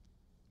side,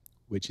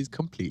 which is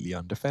completely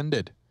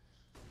undefended.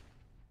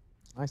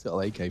 Nice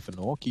little AK for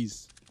Nork.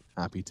 He's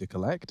happy to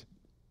collect.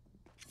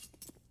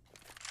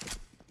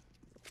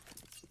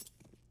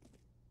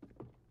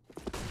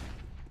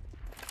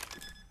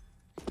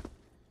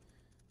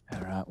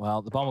 Alright,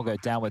 well, the bomb will go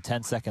down with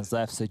 10 seconds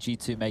left, so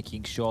G2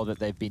 making sure that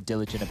they've been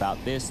diligent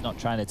about this, not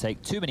trying to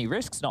take too many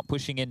risks, not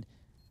pushing in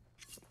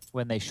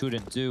when they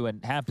shouldn't do,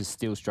 and Hamp is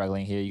still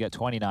struggling here. You got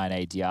 29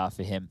 ADR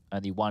for him,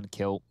 only 1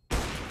 kill.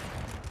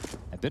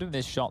 A bit of a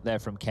missed shot there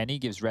from Kenny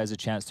gives Rez a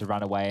chance to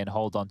run away and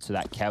hold on to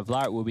that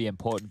Kevlar. It will be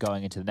important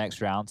going into the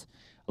next round,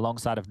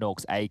 alongside of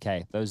Nork's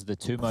AK. Those are the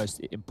 2 most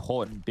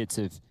important bits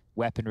of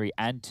weaponry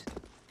and,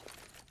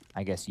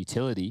 I guess,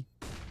 utility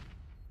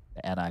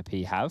the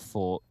NIP have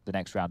for the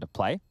next round of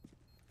play.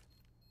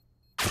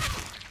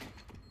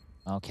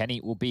 Well,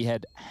 Kenny will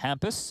behead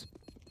Hampus.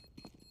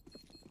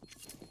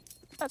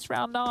 That's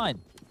round 9.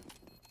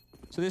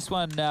 So this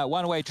one,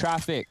 one-way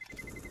traffic.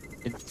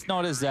 It's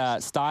not as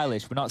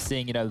stylish. We're not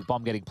seeing, you know, the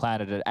bomb getting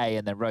planted at A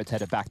and then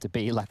rotated back to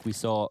B like we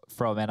saw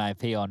from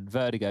NIP on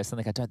Vertigo,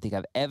 something I don't think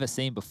I've ever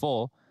seen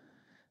before.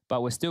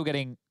 But we're still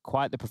getting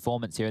quite the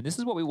performance here. And this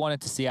is what we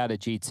wanted to see out of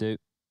G2.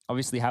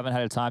 Obviously haven't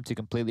had a time to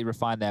completely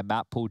refine their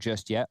map pool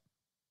just yet.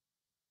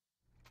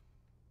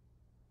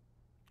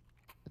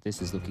 But this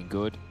is looking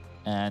good.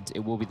 And it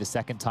will be the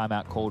second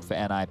timeout called for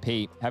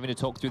NIP. Having to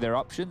talk through their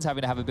options,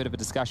 having to have a bit of a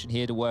discussion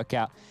here to work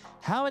out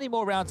how many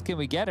more rounds can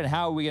we get and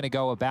how are we going to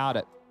go about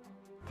it.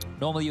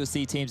 Normally you'll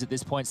see teams at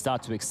this point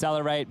start to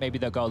accelerate. Maybe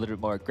they'll go a little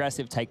bit more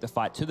aggressive, take the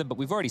fight to them. But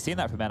we've already seen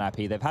that from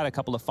NIP. They've had a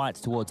couple of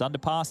fights towards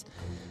Underpass,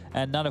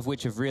 and none of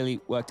which have really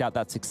worked out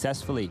that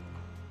successfully.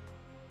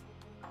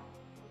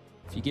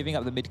 If you're giving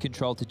up the mid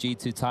control to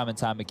G2 time and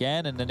time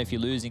again, and then if you're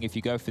losing, if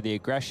you go for the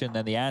aggression,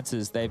 then the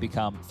answers, they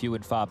become few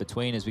and far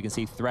between. As we can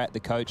see, Threat, the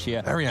coach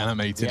here. Very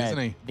animated, isn't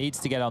he? Needs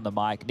to get on the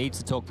mic, needs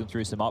to talk them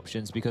through some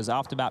options, because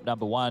after map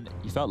number 1,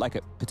 you felt like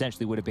it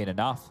potentially would have been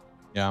enough.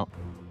 Yeah.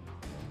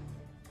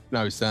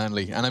 No,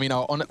 certainly. And I mean,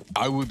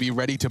 I would be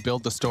ready to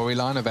build the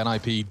storyline of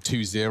NIP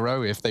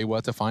 2-0 if they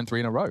were to find 3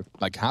 in a row.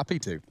 Like, happy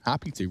to,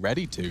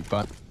 ready to,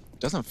 but it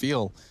doesn't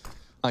feel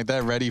like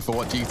they're ready for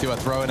what G2 are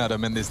throwing at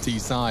them in this T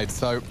side.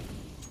 So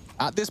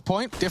at this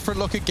point, different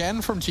look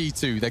again from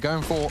G2. They're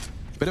going for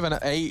a bit of an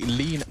A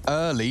lean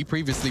early.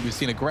 Previously, we've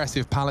seen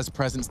aggressive Palace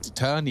presence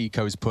deter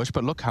Nico's push,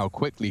 but look how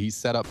quickly he's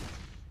set up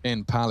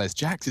in Palace.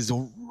 Jax is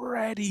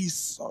already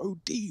so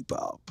deep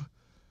up.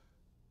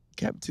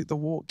 Kept it the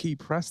walk key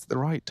pressed at the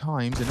right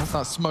times, and as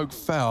that smoke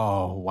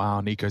fell, oh, wow,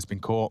 Nico's been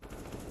caught.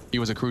 He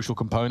was a crucial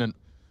component.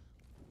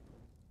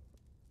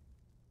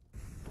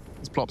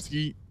 Is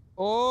Plopsky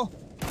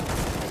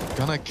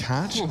gonna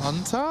catch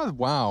Hunter?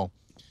 Wow.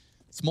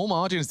 Small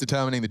margins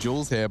determining the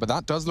duels here, but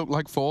that does look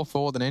like 4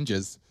 for the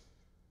Ninjas.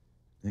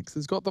 Nix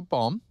has got the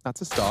bomb.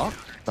 That's a start,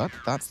 but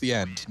that's the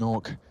end.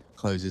 Nork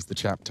closes the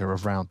chapter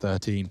of round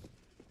 13.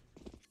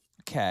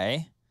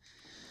 Okay.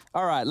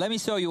 All right, let me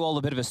show you all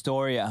a bit of a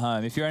story at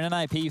home. If you're an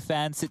NIP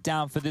fan, sit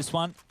down for this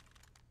one.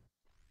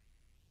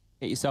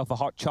 Get yourself a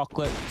hot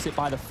chocolate, sit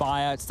by the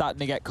fire. It's starting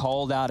to get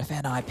cold out. If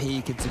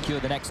NIP can secure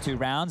the next 2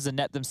 rounds and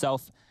net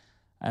themselves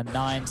a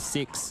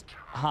 9-6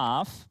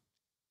 half,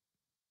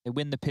 they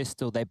win the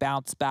pistol, they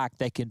bounce back,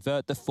 they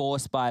convert the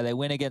force buy, they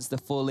win against the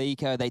full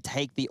eco, they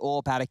take the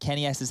AWP out of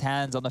Kenny S's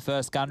hands on the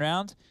first gun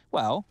round.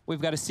 Well, we've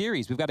got a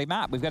series, we've got a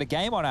map, we've got a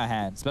game on our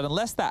hands. But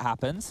unless that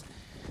happens,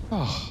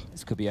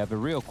 this could be over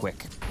real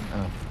quick.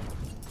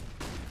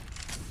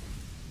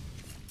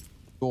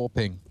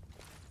 Gorping.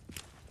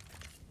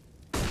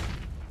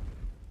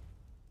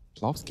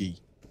 Plovsky.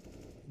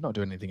 Not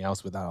doing anything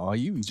else with that, are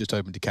you? He's just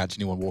hoping to catch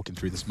anyone walking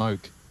through the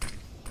smoke.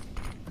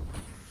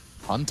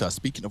 Hunter,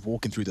 speaking of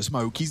walking through the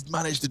smoke, he's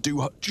managed to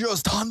do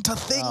just Hunter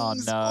things.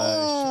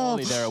 Oh, no.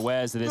 Surely they're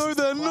aware of this. No,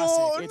 they're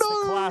not. It's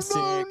the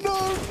classic.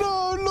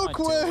 No. Look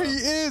where he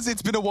is.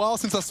 It's been a while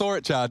since I saw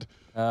it, Chad.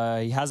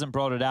 He hasn't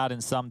brought it out in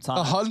some time.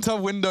 A Hunter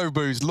window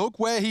boost. Look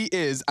where he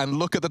is and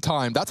look at the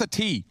time. That's a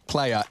T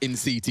player in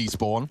CT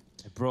spawn.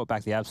 They brought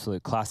back the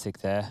absolute classic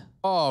there.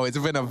 Oh, it's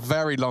been a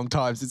very long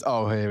time since...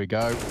 Oh, here we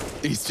go.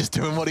 He's just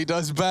doing what he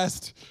does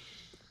best.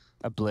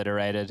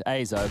 Obliterated.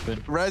 A's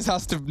open. Rez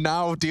has to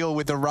now deal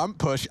with the ramp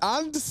push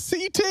and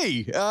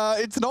CT.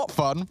 It's not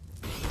fun.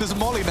 There's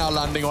Molly now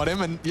landing on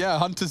him, and yeah,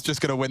 Hunter's just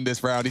going to win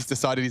this round. He's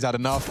decided he's had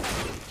enough.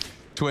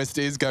 Twist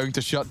is going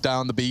to shut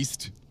down the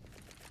beast.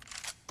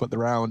 But the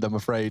round, I'm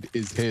afraid,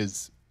 is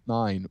his.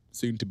 9,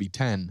 soon to be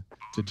 10.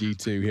 to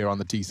G2 here on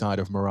the T side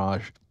of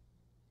Mirage.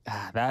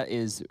 That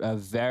is a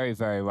very,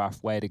 very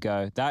rough way to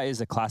go. That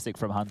is a classic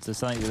from Hunter,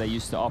 something that they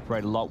used to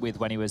operate a lot with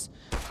when he was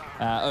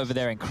over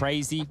there in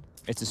Crazy.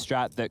 It's a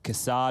strat that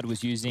Kassad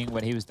was using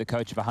when he was the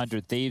coach of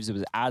 100 Thieves. It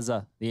was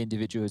Azza, the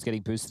individual who was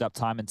getting boosted up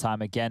time and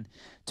time again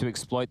to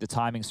exploit the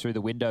timings through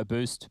the window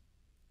boost.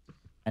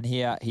 And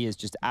here he is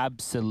just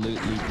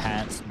absolutely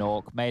pants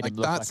Nork, made him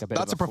look like a bit of a fool.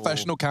 That's a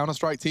professional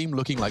Counter-Strike team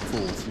looking like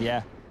fools.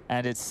 Yeah,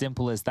 and it's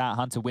simple as that.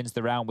 Hunter wins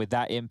the round with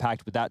that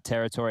impact, with that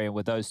territory, and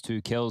with those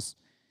 2 kills.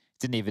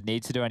 Didn't even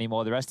need to do any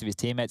more. The rest of his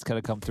teammates could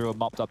have come through and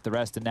mopped up the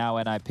rest, and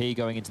now NIP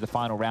going into the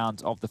final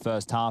round of the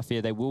first half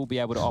here. They will be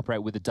able to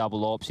operate with the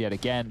double AWPs yet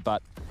again,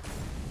 but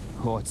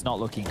it's not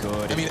looking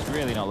good. I mean, it's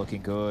really not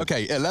looking good.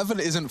 Okay, 11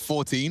 isn't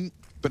 14,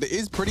 but it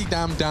is pretty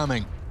damn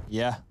damning.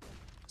 Yeah,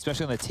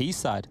 especially on the T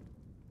side.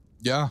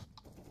 Yeah.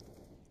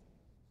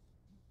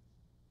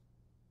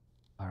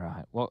 All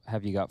right, what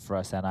have you got for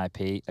us,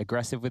 NIP?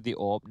 Aggressive with the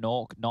AWP.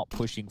 Nork not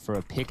pushing for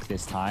a pick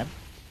this time.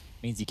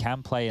 Means he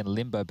can play in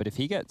limbo, but if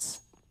he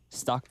gets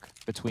stuck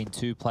between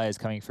 2 players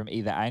coming from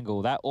either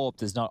angle, that AWP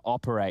does not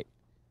operate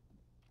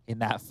in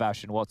that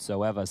fashion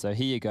whatsoever. So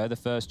here you go, the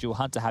first duel.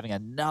 Hunter having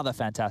another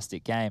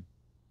fantastic game.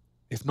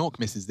 If Nork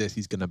misses this,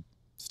 he's going to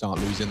start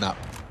losing that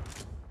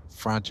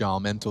fragile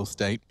mental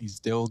state. He's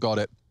still got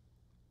it.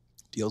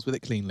 Deals with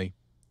it cleanly.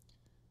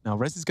 Now,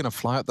 Rez is going to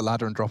fly up the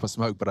ladder and drop a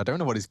smoke, but I don't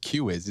know what his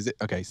cue is. Is it?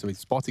 Okay, so he's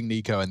spotting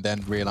Nico and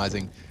then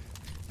realizing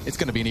it's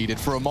going to be needed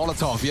for a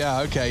Molotov. Yeah,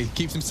 okay.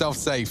 Keeps himself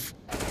safe.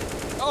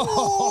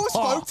 Oh,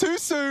 spoke too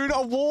soon.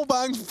 A wall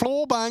bang,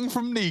 floor bang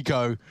from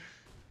Nico.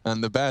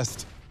 And the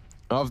best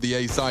of the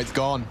A site's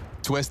gone.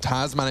 Twist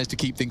has managed to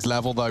keep things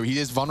level, though. He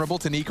is vulnerable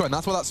to Nico, and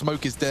that's why that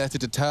smoke is there to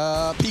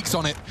deter. Peeks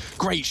on it.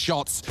 Great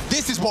shots.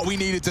 This is what we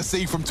needed to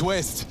see from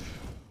Twist.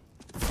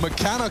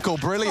 Mechanical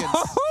brilliance.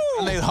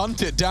 And they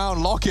hunt it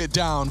down, lock it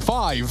down.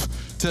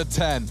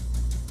 5-10.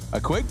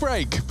 A quick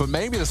break, but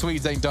maybe the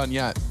Swedes ain't done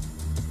yet.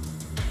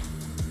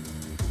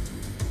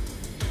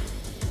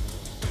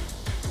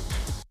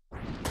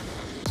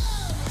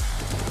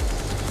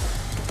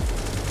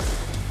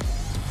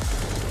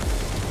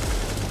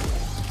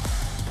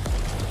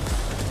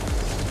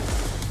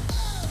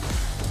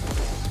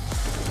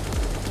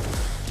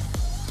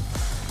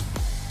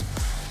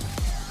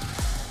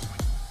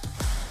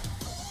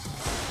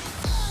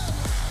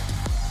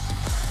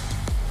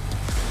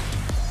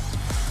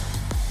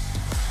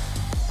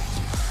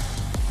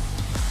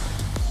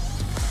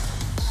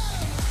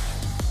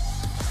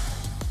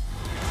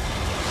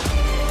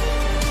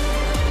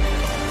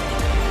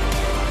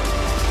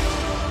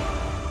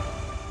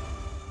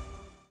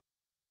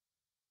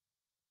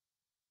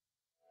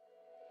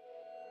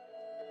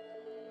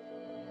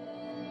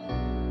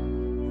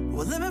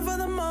 We're living for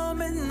the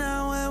moment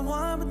now, we're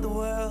one with the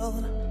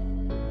world.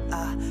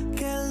 I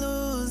can't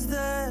lose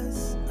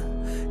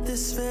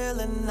this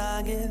feeling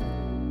I get.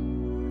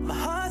 My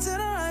heart's in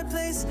the right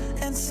place,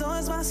 and so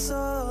is my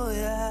soul,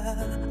 yeah.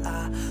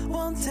 I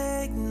won't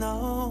take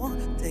no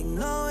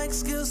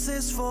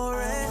excuses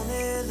for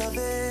it. Love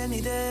it,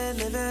 need it,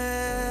 live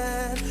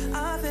it.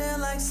 I feel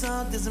like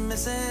something's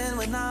missing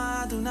when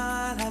I do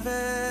not have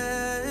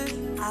it.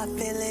 I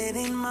feel it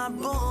in my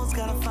bones,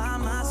 gotta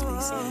find my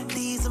space.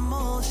 These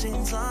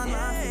emotions on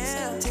my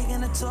face,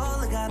 taking a toll,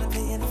 I gotta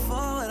pay it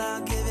forward.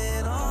 I'll give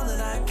it all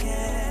that I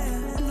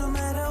can. No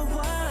matter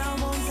what, I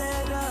won't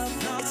let up.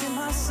 It's in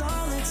my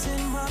soul, it's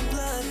in my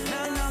blood,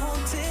 and I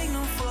won't take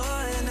no for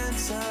an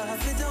answer.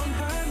 If it don't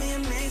hurt me,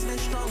 it makes me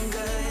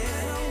stronger.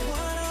 Yeah. No matter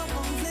what, I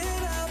won't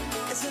let up.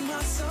 It's in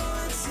my soul,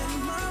 it's in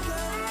my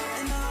blood,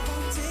 and I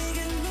won't take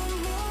it no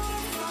more.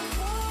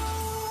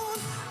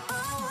 I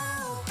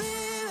won't be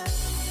there.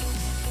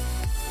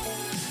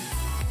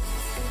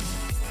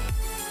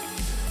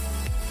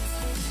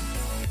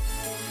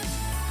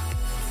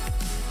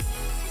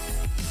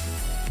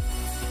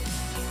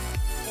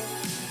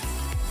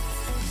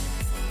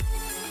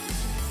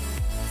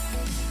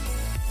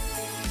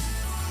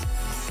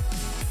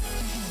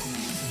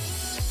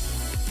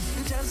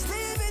 Just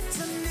leave it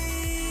to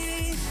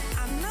me. I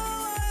know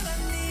what I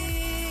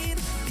need.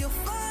 You'll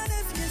find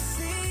if you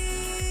see.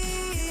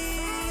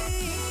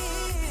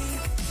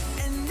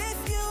 And if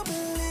you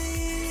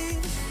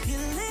believe, you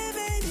live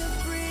and you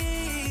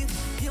breathe,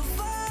 you'll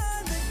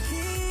find the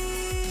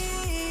key.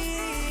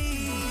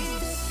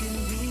 Lifting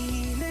me,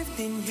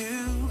 lifting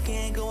you.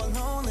 Can't go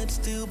alone, let's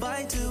do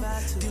by two.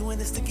 Doing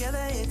this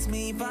together, it's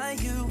me by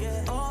you.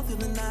 All through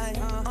the night,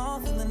 all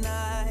through the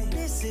night.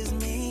 This is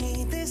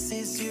me, this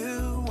is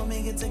you. When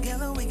we get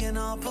together, we can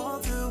all pull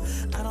through.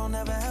 I don't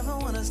ever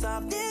wanna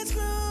stop this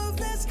groove.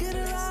 Let's get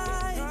it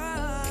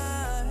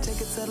right.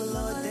 Take it to the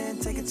Lord, then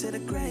take it to the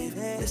grave.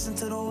 Listen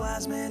to the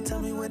wise man, tell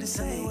me what to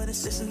say.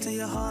 Listen to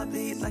your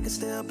heartbeat like it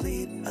still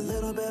bleed. A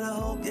little bit of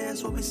hope, yeah,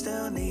 it's what we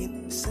still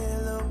need. Say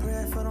a little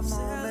prayer for the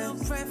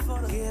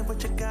moment. Give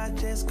what you got,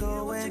 just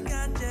go in.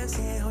 Can't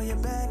hold you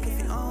back if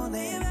you own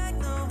it.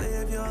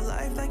 Live your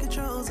life like you're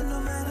chosen. No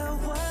matter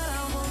what,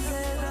 I won't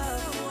let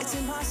up. It's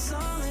in my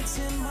soul, it's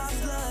in my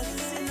blood,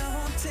 and I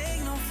won't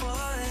take no for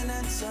an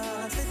answer.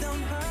 thoughts, they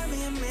don't hurt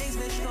me, it makes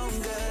me stronger.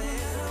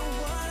 Yeah,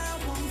 what I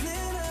won't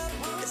let up,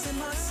 it's in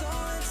my soul,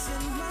 it's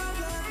in my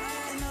blood,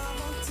 and I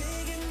won't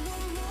take it no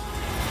more.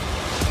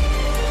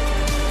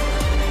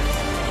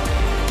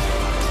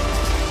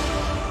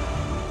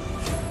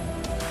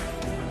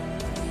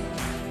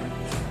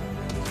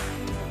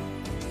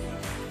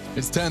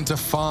 It's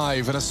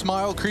 10-5, and a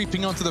smile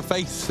creeping onto the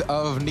face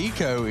of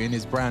Nico in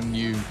his brand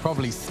new,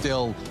 probably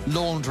still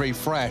laundry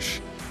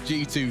fresh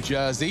G2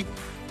 jersey.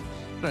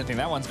 I don't think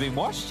that one's been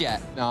washed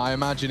yet. Now, I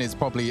imagine it's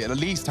probably at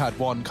least had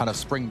one kind of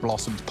spring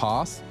blossomed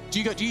pass. Do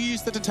you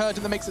use the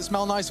detergent that makes it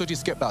smell nice, or do you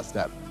skip that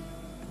step?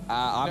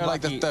 I'm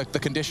like the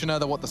conditioner,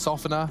 the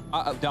softener?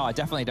 No, I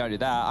definitely don't do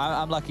that.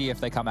 I'm lucky if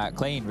they come out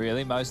clean,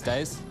 really, most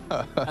days.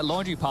 That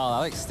laundry pile,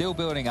 Alex, still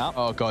building up.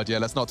 Oh, God, yeah.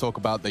 Let's not talk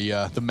about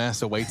the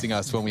mess awaiting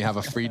us when we have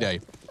a free day.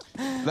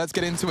 Let's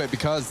get into it,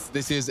 because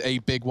this is a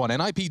big one.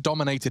 NIP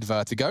dominated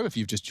Vertigo. If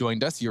you've just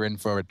joined us, you're in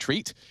for a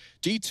treat.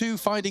 G2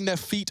 finding their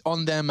feet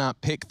on their map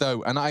pick,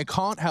 though. And I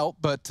can't help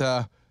but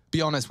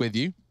be honest with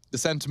you. The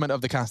sentiment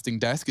of the casting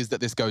desk is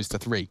that this goes to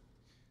 3.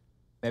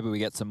 Maybe we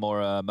get some more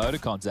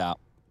emoticons out.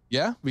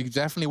 Yeah, we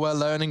definitely were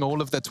learning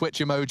all of the Twitch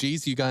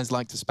emojis you guys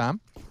like to spam.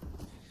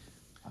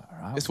 All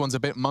right. This one's a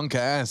bit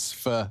Monka-S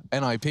for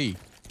NIP.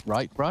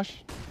 Right,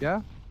 Brush?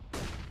 Yeah?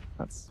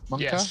 That's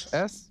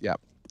Monka-S? Yeah.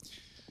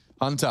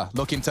 Hunter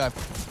looking to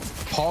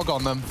hog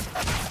on them.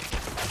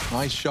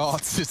 Nice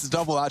shots. It's a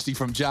double actually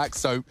from Jax,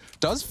 so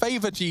does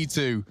favor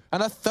G2.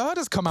 And a third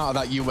has come out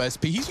of that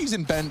USP. He's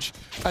using bench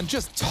and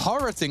just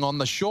turreting on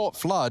the short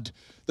flood.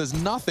 There's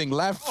nothing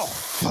left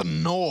for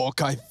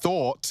Nork, I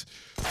thought.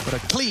 But a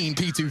clean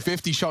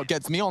P250 shot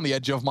gets me on the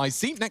edge of my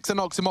seat. Nexa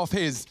knocks him off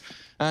his.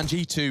 And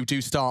G2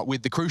 do start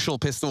with the crucial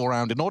pistol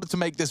round in order to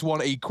make this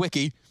one a quickie.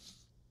 You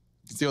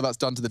can see what that's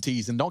done to the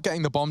T's. And not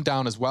getting the bomb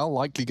down as well.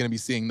 Likely going to be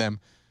seeing them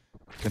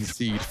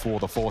concede for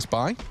the force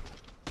buy.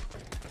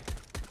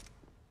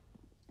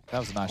 That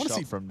was a nice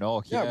shot from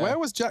Nork. Yeah, where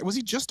was Jack? Was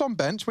he just on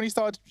bench when he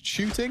started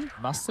shooting?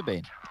 Must have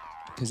been,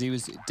 because he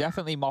was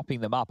definitely mopping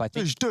them up. I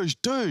think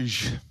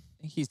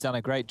he's done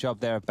a great job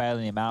there of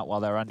bailing him out while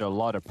they're under a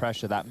lot of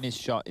pressure. That missed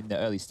shot in the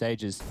early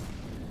stages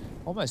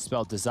almost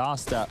spelled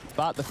disaster.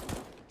 But the...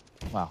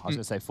 Well, I was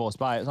going to say force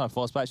buy. It's not a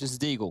force buy, it's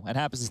just a deagle. And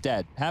Hampus is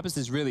dead. Hampus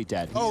is really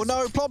dead. Oh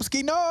no,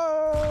 Plopsky,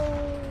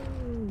 no!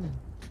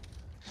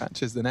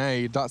 Catches the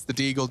nade. That's the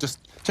deagle just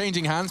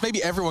changing hands.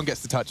 Maybe everyone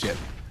gets to touch it.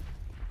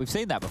 We've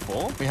seen that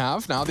before. We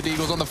have. Now the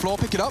deagle's on the floor.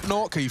 Pick it up.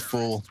 Nork, you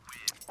fool.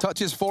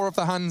 Touches 4 of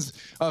the hands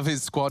of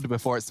his squad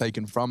before it's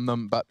taken from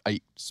them. But a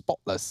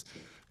spotless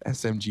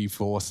SMG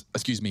force,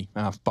 excuse me,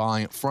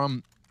 buy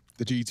from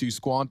the G2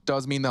 squad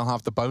does mean they'll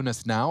have the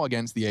bonus now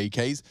against the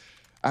AKs.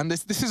 And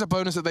this is a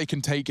bonus that they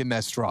can take in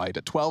their stride.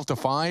 At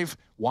 12-5,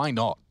 why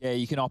not? Yeah,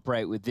 you can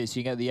operate with this.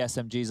 You get the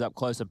SMGs up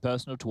close and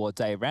personal towards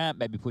A ramp,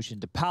 maybe push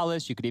into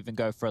Palace. You could even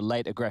go for a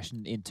late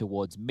aggression in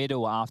towards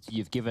middle after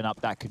you've given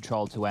up that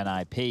control to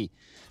NIP.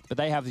 But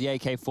they have the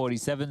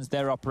AK-47s.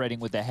 They're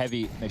operating with their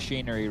heavy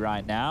machinery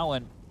right now.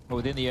 And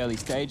within the early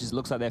stages, it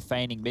looks like they're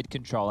feigning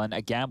mid-control. And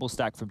a gamble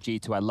stack from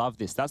G2. I love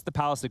this. That's the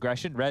Palace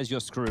aggression. Rez,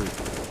 you're screwed.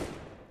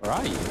 Where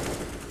are you?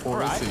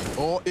 Or is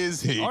he? Or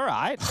is he? All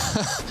right.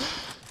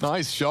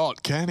 Nice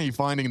shot. Kenny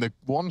finding the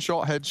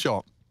one-shot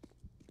headshot.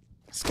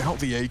 Scout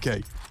the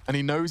AK. And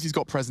he knows he's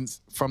got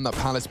presence from that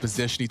Palace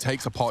position. He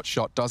takes a pot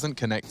shot, doesn't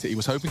connect it. He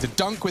was hoping to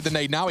dunk with the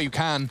nade. Now he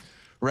can.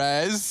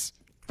 Rez.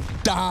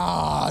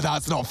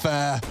 That's not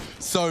fair.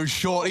 So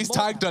short. He's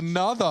tagged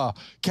another.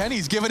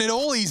 Kenny's given it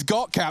all he's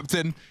got,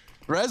 Captain.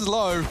 Rez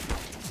low.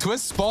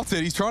 Twist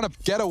spotted. He's trying to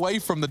get away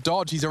from the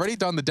dodge. He's already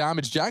done the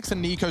damage. Jax and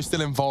Nico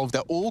still involved.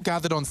 They're all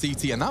gathered on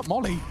CT. And that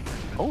molly,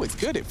 oh, it's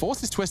good. It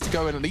forces Twist to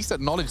go and at least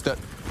acknowledge that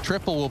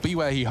Triple will be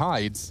where he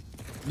hides.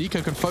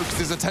 Nico can focus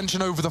his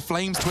attention over the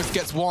flames. Twist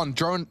gets one.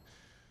 Drone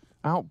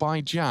out by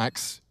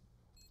Jax.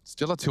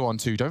 Still a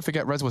 2-on-2. Don't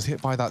forget Rez was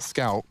hit by that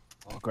scout.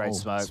 Oh, great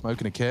smoke.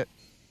 Smoking a kit.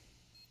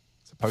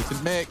 It's a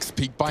potent mix.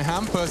 Peeked by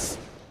Hampus.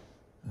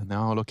 And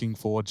now looking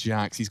for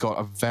Jax. He's got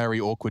a very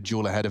awkward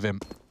duel ahead of him.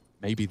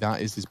 Maybe that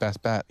is his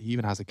best bet. He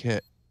even has a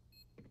kit.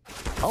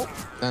 Oh,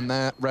 and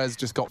there, Rez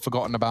just got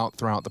forgotten about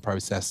throughout the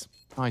process.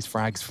 Nice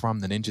frags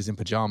from the Ninjas in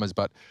Pyjamas,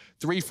 but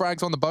 3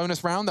 frags on the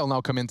bonus round. They'll now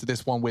come into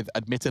this one with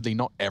admittedly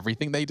not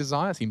everything they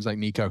desire. Seems like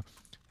Nico a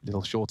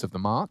little short of the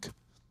mark.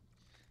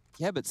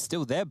 Yeah, but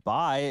still their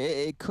buy,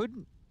 it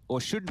couldn't or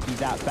shouldn't be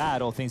that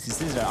bad, all things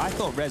considered. I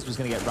thought Rez was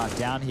going to get run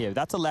down here.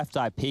 That's a left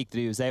eye peek that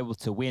he was able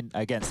to win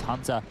against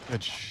Hunter.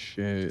 Good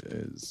shit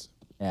is.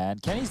 Yeah,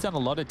 and Kenny's done a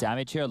lot of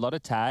damage here, a lot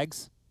of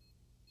tags.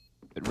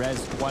 But Rez,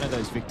 one of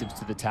those victims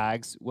to the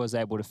tags, was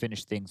able to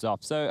finish things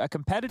off. So a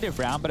competitive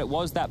round, but it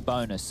was that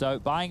bonus. So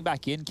buying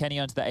back in, Kenny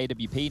onto the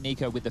AWP,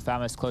 Nico with the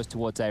FAMAS close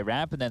towards A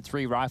ramp, and then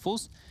 3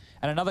 rifles,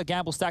 and another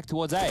gamble stack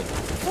towards A.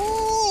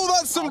 Ooh,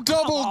 that's some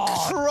double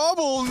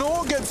trouble.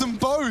 Nor gets them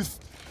both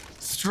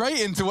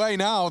straight into A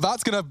now.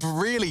 That's going to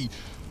really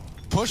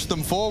push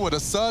them forward. A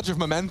surge of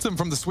momentum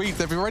from the Swedes.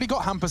 They've already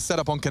got Hampus set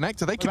up on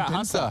connector. They can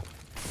pincer.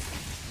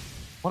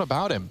 What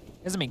about him?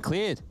 He hasn't been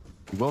cleared.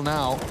 He will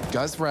now.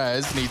 Gus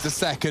Rez needs a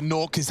second.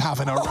 Nork is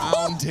having a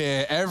round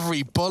here.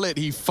 Every bullet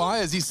he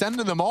fires, he's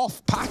sending them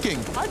off, packing.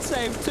 I'd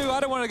save 2.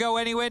 I don't want to go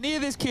anywhere near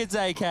this kid's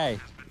AK.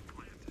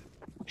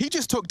 He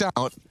just took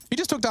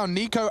down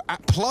Nico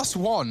at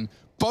 +1.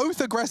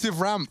 Both aggressive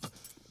ramp.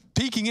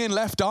 Peeking in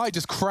left eye,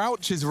 just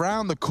crouches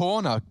round the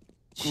corner.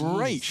 Jeez.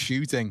 Great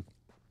shooting.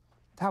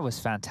 That was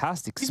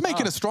fantastic. He's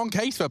making a strong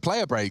case for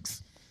player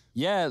breaks.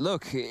 Yeah,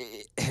 look,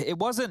 it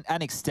wasn't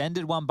an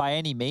extended one by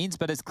any means,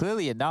 but it's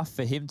clearly enough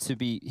for him to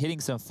be hitting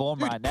some form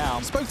right now.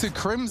 I spoke to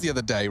Crims the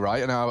other day,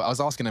 right? And I was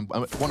asking him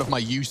one of my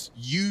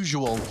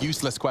usual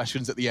useless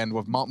questions at the end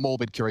with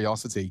morbid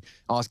curiosity,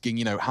 asking,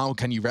 you know, how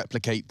can you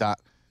replicate that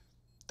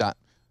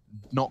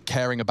not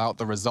caring about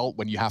the result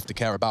when you have to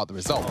care about the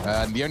result?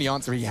 And the only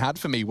answer he had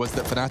for me was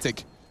that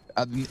Fnatic,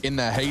 in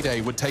their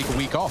heyday, would take a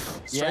week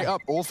off. Straight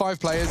up, all 5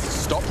 players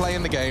stop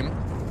playing the game,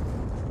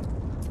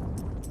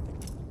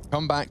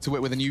 come back to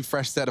it with a new,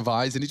 fresh set of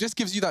eyes, and it just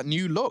gives you that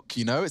new look,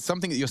 you know? It's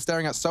something that you're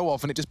staring at so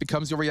often, it just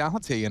becomes your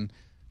reality, and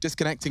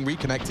disconnecting,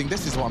 reconnecting,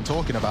 this is what I'm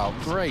talking about.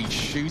 Great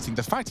shooting.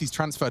 The fact he's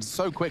transferred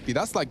so quickly,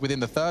 that's like within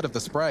the 1/3 of the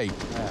spray.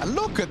 And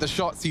look at the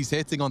shots he's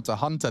hitting onto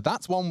Hunter.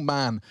 That's one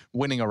man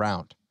winning a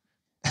round.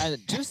 And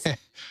just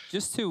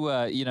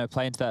to you know,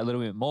 play into that a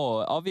little bit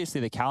more, obviously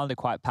the calendar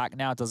quite packed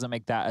now. It doesn't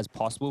make that as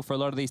possible for a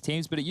lot of these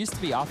teams, but it used to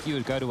be after you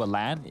would go to a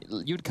LAN,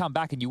 you'd come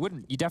back and you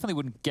definitely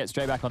wouldn't get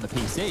straight back on the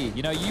PC.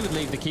 You know, you would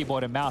leave the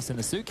keyboard and mouse in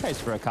the suitcase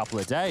for a couple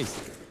of days.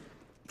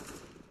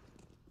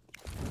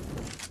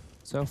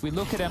 So if we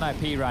look at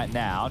NIP right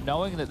now,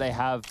 knowing that they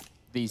have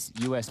these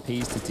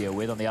USPs to deal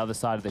with on the other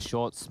side of the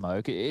short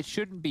smoke, it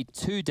shouldn't be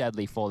too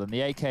deadly for them. The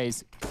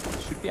AKs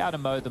should be able to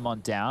mow them on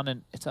down,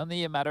 and it's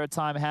only a matter of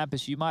time,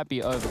 Hampus. You might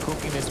be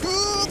overcooking this.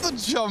 Ooh, the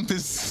jump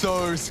is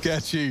so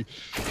sketchy.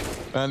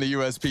 And the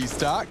USP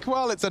stack,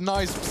 well, it's a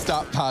nice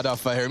stat pad up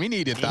for him. He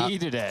needed that.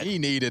 He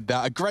needed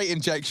that. A great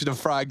injection of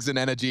frags and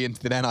energy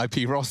into the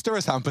NIP roster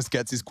as Hampus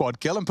gets his quad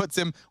kill and puts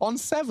him on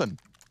 7.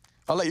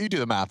 I'll let you do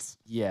the maths.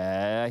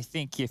 Yeah, I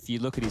think if you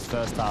look at his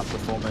first half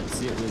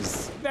performance, it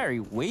was very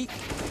weak.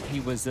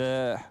 He was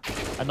a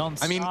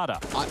non-starter.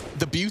 I mean,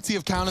 the beauty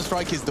of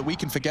Counter-Strike is that we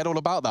can forget all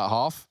about that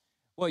half.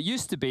 Well, it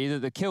used to be that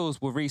the kills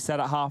were reset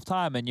at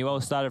halftime and you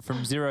all started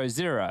from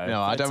 0-0.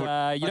 No, I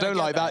don't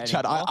like that,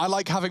 Chad. I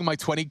like having my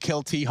 20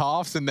 kill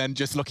T-halves and then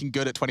just looking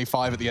good at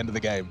 25 at the end of the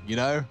game, you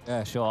know?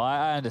 Yeah, sure.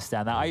 I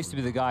understand that. I used to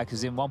be the guy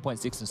because in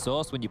 1.6 and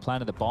Source, when you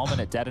planted the bomb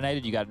and it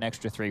detonated, you got an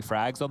extra 3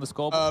 frags on the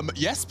scoreboard.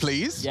 Yes,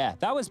 please. Yeah,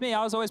 that was me.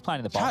 I was always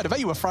planting the bomb. Chad, I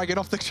bet you were fragging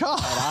off the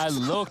chart. And I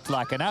looked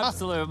like an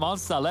absolute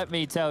monster, let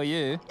me tell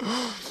you.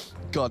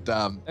 God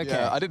damn. Okay.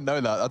 Yeah, I didn't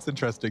know that. That's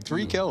interesting.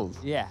 3 kills.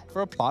 Yeah.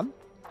 For a plan?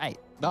 Hey.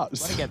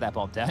 Nuts. Want to get that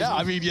bomb down. Yeah,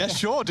 I mean, yeah,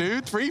 sure,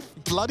 dude. 3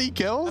 bloody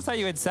kills. That's how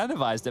you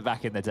incentivized it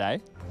back in the day.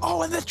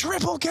 Oh, and the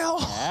triple kill.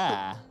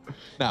 Yeah.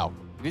 Now.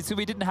 So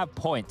we didn't have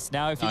points.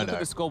 Now, if you look at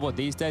the scoreboard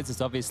these days,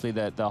 it's obviously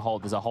there's a whole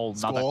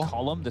another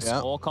column, the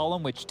score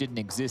column, which didn't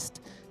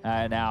exist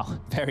now.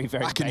 Very,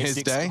 very back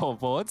basic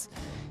scoreboards.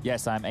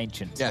 Yes, I'm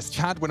ancient. Yes,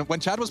 Chad. When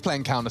Chad was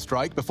playing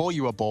Counter-Strike before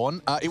you were born,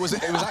 it was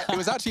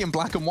actually in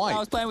black and white. I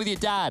was playing with your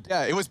dad.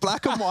 Yeah, it was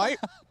black and white.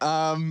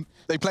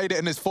 They played it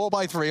in his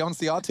 4x3 on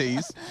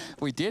CRTs.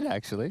 We did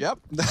actually. Yep,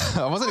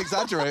 I wasn't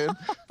exaggerating.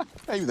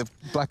 Maybe the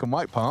black and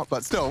white part,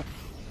 but still.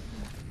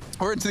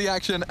 We're into the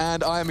action,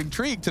 and I am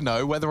intrigued to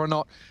know whether or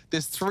not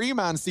this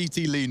 3-man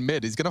CT lean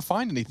mid is going to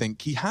find anything.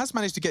 He has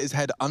managed to get his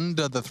head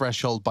under the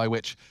threshold by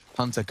which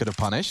Hunter could have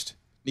punished.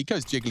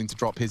 Nico's jiggling to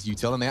drop his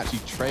util, and they actually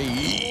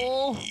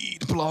trade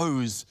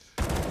blows.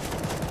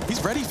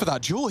 He's ready for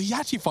that duel. He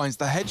actually finds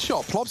the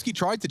headshot. Plopsky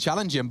tried to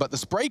challenge him, but the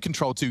spray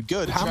control too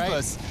good.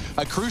 Hampus,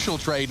 a crucial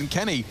trade, and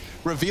Kenny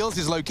reveals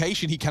his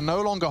location. He can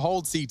no longer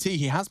hold CT.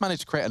 He has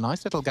managed to create a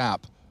nice little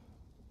gap.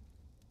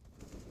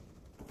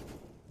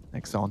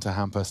 Next on to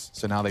Hampus.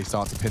 So now they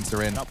start to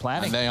pincer in. Not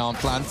planting. And they aren't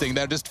planting.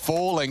 They're just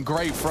falling.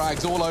 Great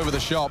frags all over the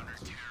shop.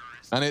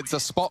 And it's a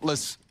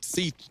spotless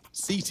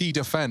CT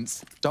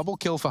defense. Double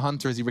kill for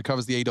Hunter as he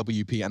recovers the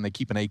AWP, and they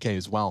keep an AK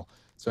as well.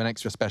 So an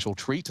extra special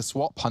treat to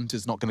swap.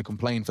 Hunter's not going to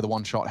complain for the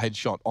one-shot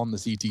headshot on the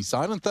CT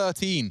side. And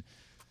 13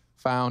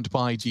 found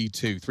by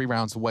G2. 3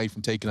 rounds away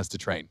from taking us to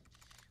train.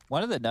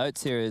 One of the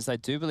notes here is I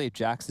do believe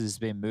Jax has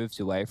been moved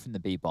away from the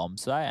B bomb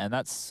site, and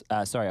that's,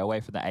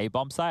 away from the A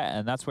bomb site,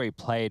 and that's where he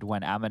played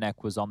when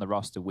Amanek was on the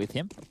roster with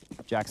him.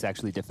 Jax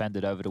actually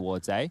defended over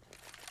towards A.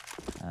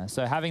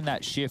 So having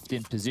that shift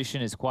in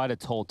position is quite a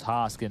tall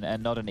task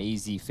and not an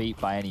easy feat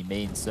by any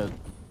means. So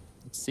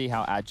let's see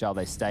how agile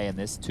they stay in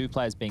this. 2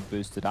 players being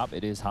boosted up.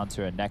 It is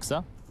Hunter and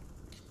Nexa.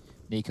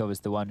 Nico is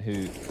the one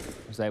who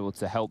was able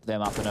to help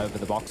them up and over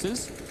the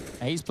boxes.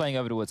 And he's playing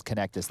over towards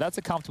Connector. So that's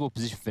a comfortable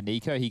position for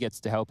Nico. He gets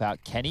to help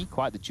out Kenny,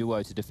 quite the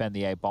duo to defend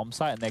the A bomb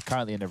site, and they're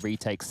currently in a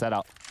retake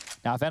setup.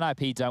 Now, if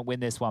NIP don't win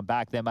this one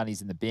back, their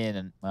money's in the bin,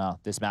 and, well,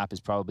 this map is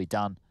probably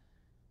done.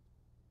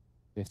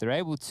 If they're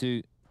able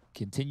to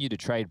continue to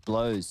trade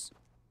blows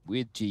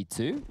with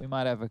G2, we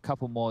might have a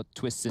couple more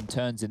twists and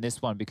turns in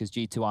this one because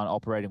G2 aren't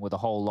operating with a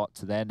whole lot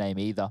to their name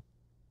either.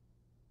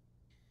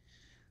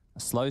 A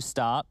slow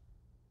start,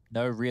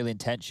 no real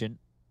intention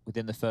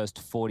within the first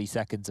 40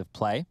 seconds of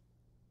play.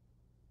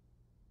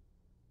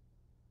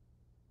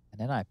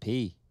 And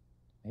NIP,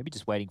 maybe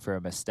just waiting for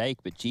a mistake,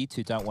 but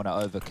G2 don't want to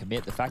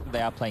overcommit. The fact that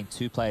they are playing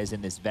 2 players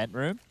in this vent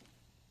room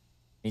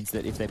means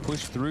that if they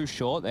push through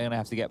short, they're going to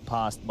have to get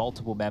past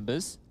multiple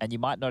members, and you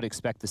might not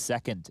expect the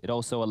second. It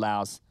also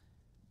allows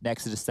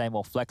Nexa to stay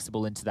more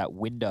flexible into that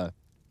window.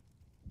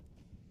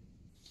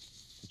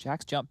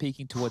 Jack's jump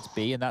peeking towards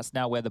B, and that's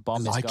now where the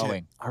bomb is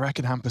going. I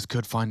reckon Hampus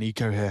could find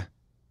Nico here.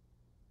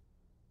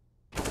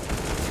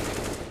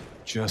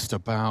 Just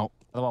about.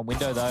 Another one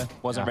window, though.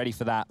 Wasn't ready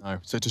for that. No.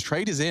 So to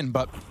trade is in,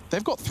 but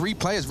they've got 3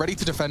 players ready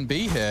to defend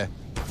B here.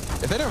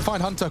 If they don't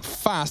find Hunter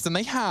fast, and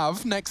they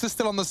have, Nexus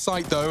still on the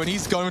site, though, and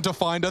he's going to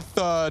find a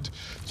third.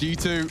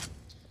 G2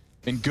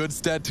 in good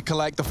stead to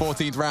collect the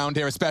 14th round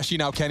here, especially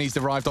now Kenny's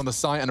arrived on the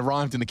site and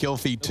arrived in the kill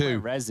feed, too.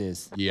 Rez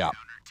is. Yeah.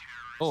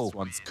 Oh, this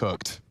one's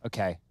cooked.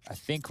 Okay, I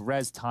think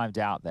Rez timed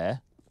out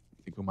there.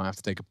 I think we might have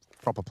to take a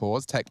proper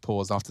pause, tech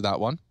pause after that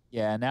one.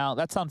 Yeah, now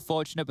that's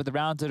unfortunate, but the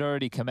round had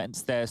already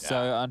commenced there.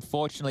 So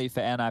unfortunately for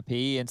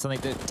NIP, and something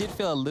that did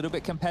feel a little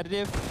bit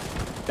competitive,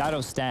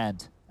 that'll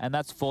stand. And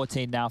that's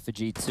 14 now for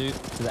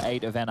G2 to the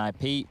 8 of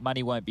NIP.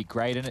 Money won't be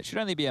great, and it should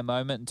only be a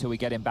moment until we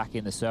get him back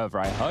in the server,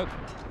 I hope.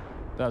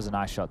 That was a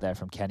nice shot there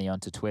from Kenny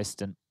onto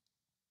Twist, and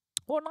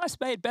what a nice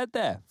made bed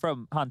there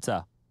from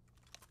Hunter.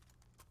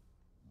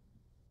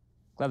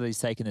 Glad that he's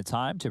taken the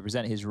time to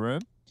present his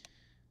room.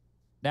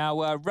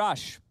 Now,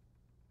 Rush.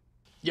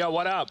 Yo,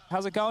 what up?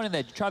 How's it going in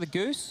there? Did you try the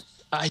goose?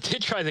 I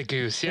did try the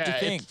goose, yeah. What'd you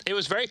think? It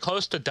was very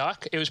close to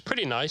duck. It was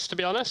pretty nice, to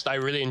be honest. I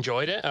really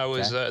enjoyed it. I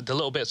was the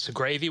little bits of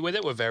gravy with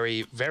it were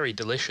very, very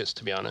delicious,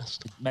 to be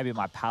honest. Maybe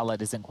my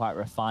palate isn't quite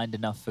refined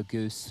enough for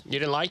goose. You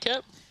didn't like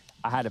it?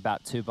 I had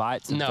about 2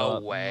 bites. And no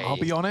way. I'll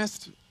be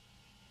honest.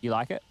 You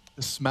like it?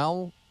 The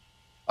smell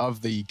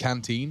of the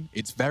canteen,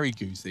 it's very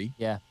goosey.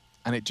 Yeah.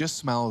 And it just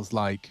smells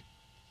like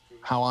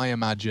how I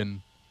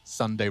imagine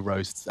Sunday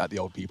roasts at the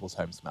old people's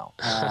home smell.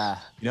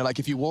 You know, like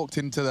if you walked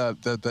into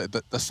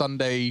the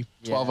Sunday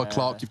 12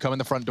 o'clock, you've come in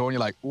the front door and you're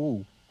like,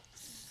 ooh,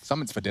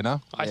 something's for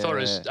dinner. I thought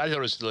it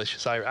was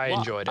delicious. I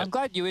enjoyed it. I'm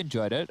glad you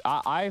enjoyed it.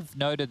 I've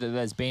noted that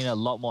there's been a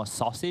lot more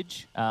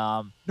sausage.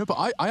 No,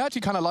 but I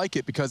actually kind of like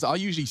it because I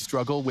usually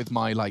struggle with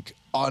my like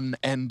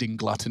unending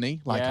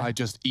gluttony. Like I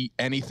just eat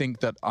anything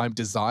that I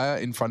desire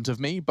in front of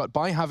me. But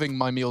by having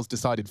my meals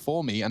decided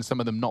for me and some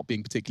of them not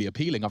being particularly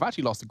appealing, I've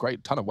actually lost a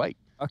great ton of weight.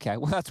 Okay,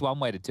 well, that's one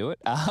way to do it.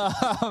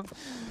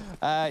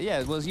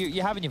 Yeah, well,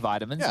 you're having your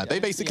vitamins. Yeah, they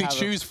basically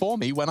choose for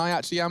me when I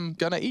actually am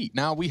going to eat.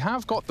 Now, we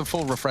have got the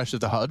full refresh of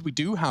the HUD. We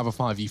do have a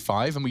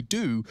 5v5, and we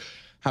do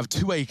have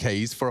 2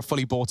 AKs for a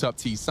fully bought up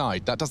T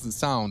side. That doesn't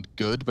sound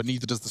good, but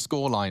neither does the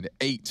scoreline.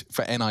 8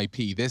 for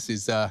NIP. This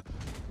is an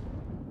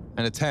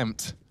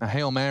attempt, a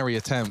Hail Mary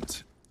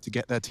attempt to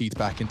get their teeth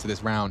back into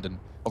this round,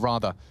 or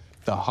rather,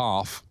 the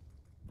half.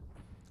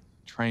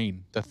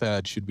 Train the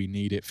third should we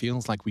need it.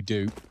 Feels like we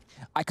do.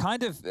 I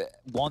kind of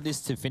want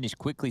this to finish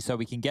quickly so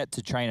we can get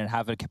to train and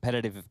have a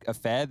competitive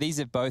affair. These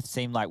have both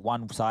seemed like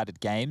one-sided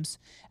games,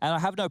 and I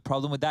have no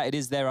problem with that. It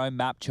is their own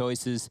map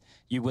choices.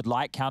 You would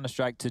like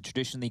Counter-Strike to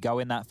traditionally go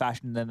in that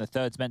fashion, and then the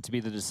third's meant to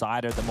be the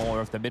decider, the more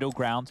of the middle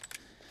ground.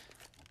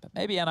 But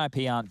maybe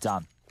NIP aren't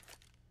done.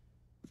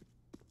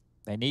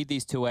 They need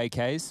these 2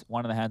 AKs,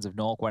 one in the hands of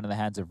Nork, one in the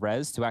hands of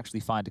Rez, to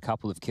actually find a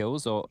couple of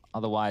kills, or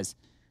otherwise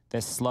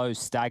they're slow,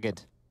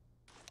 staggered.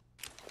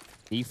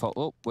 Default.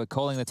 Oh, we're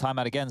calling the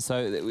timeout again.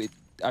 So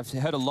I've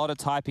heard a lot of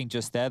typing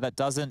just there. That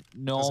doesn't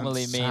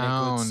normally mean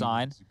a good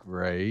sign.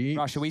 Great.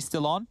 Rush, are we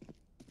still on?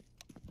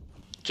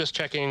 Just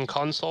checking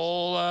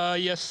console.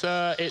 Yes,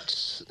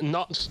 it's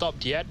not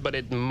stopped yet, but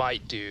it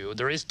might do.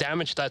 There is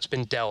damage that's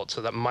been dealt,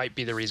 so that might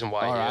be the reason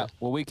why. All right.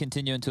 Well, we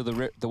continue until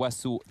the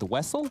whistle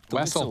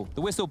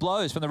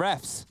blows from the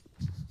refs.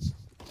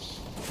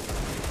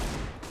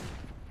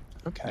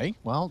 Okay,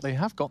 well, they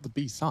have got the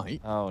B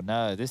site. Oh,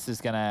 no. This is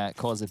going to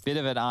cause a bit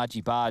of an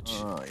argy-barge.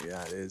 Oh,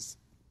 yeah, it is.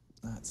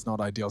 That's not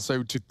ideal.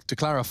 So to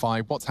clarify,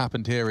 what's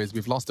happened here is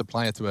we've lost a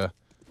player to a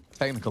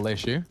technical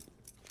issue.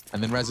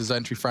 And then Rez has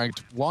entry fragged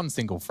 1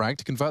 single frag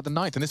to convert the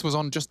 9th. And this was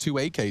on just 2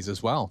 AKs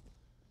as well.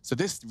 So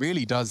this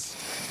really does...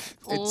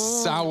 It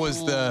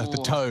sours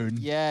the tone.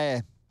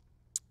 Yeah.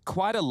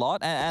 Quite a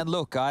lot. And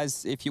look,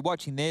 guys, if you're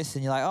watching this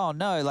and you're like, oh,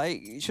 no,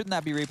 like, shouldn't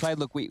that be replayed?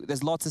 Look,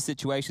 there's lots of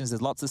situations.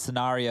 There's lots of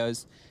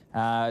scenarios.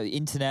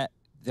 Internet,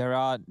 there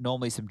are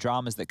normally some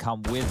dramas that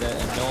come with it.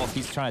 And Nork,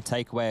 he's trying to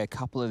take away a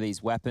couple of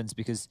these weapons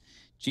because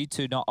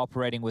G2 not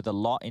operating with a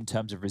lot in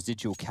terms of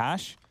residual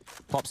cash.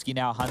 Popsky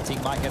now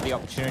hunting, might get the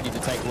opportunity to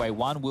take away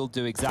 1. Will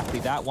do exactly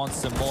that. Wants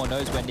some more,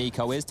 knows where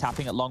Nico is.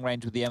 Tapping at long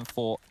range with the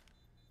M4.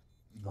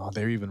 Oh,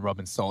 they're even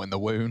rubbing salt in the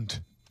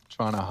wound.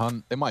 Trying to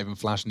hunt. They might even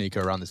flash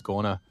Nico around this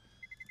corner.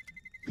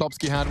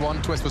 Plopsky had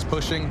 1, Twist was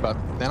pushing, but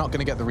they're not going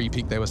to get the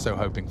repeat they were so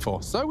hoping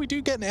for. So we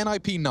do get an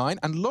NIP 9,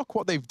 and look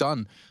what they've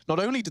done. Not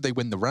only did they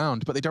win the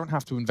round, but they don't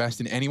have to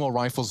invest in any more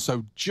rifles.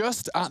 So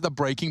just at the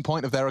breaking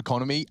point of their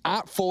economy,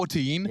 at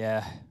 14,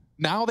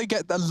 now they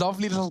get a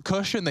lovely little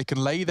cushion. They can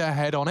lay their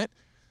head on it.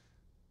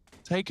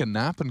 take a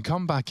nap and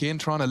come back in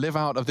trying to live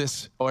out of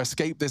this or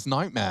escape this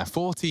nightmare.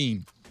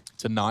 14-9.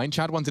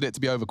 Chad wanted it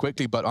to be over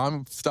quickly, but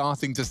I'm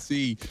starting to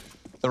see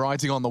the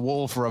writing on the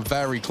wall for a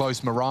very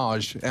close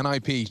Mirage.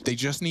 NIP, they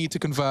just need to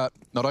convert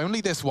not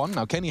only this one.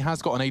 Now, Kenny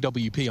has got an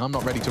AWP. I'm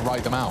not ready to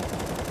write them out.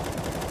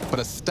 But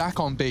a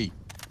stack on B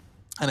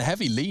and a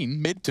heavy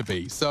lean mid to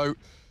B. So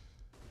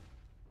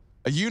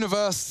a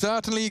universe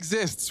certainly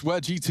exists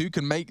where G2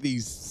 can make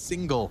these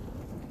single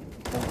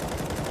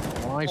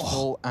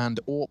rifle and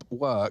AWP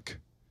work.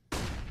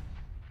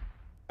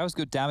 That was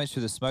good damage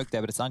through the smoke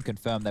there, but it's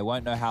unconfirmed. They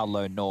won't know how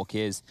low Nork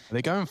is. Are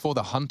they going for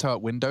the Hunter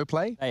window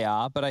play? They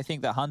are, but I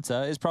think that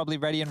Hunter is probably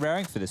ready and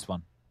raring for this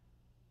one.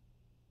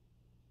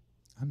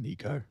 And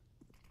Nico.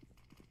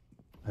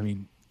 I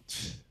mean,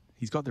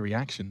 he's got the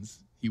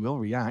reactions. He will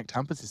react.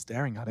 Hampus is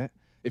staring at it.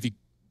 If he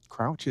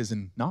crouches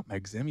and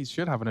nutmegs him, he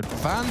should have an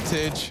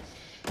advantage.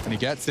 And he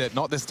gets it.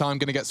 Not this time,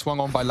 going to get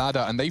swung on by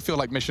Ladder, and they feel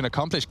like mission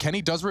accomplished.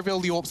 Kenny does reveal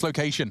the AWP's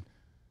location.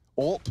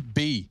 AWP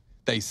B,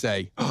 they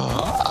say.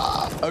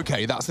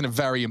 Okay, that's a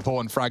very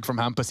important frag from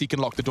Hampus. He can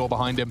lock the door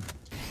behind him.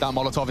 That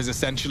Molotov is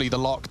essentially the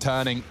lock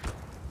turning.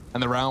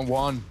 And the round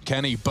one,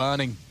 Kenny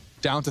burning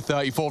down to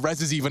 34.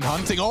 Rez is even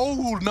hunting.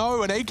 Oh,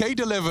 no, an AK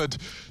delivered.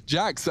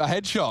 Jax, a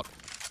headshot.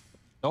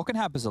 Nork and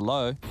Hampus are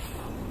low.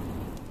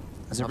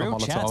 There's a real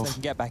chance they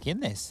can get back in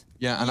this.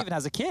 Yeah, he even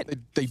has a kit.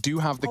 They do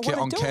have the kit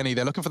on Kenny.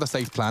 They're looking for the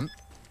safe plant.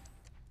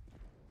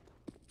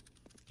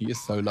 He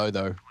is so low,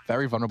 though.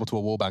 Very vulnerable to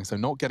a wallbang, so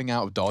not getting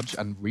out of dodge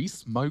and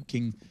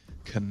re-smoking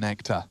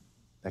connector.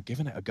 They're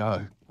giving it a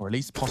go, or at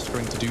least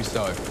posturing to do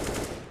so.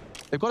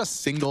 They've got a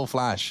single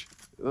flash.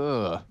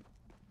 Ugh.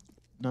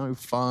 No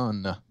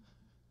fun.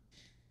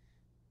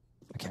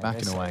 Okay,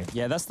 backing away.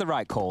 Yeah, that's the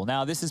right call.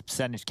 Now, this is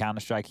percentage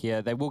Counter-Strike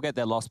here. They will get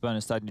their loss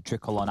bonus starting to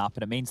trickle on up,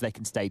 and it means they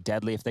can stay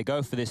deadly. If they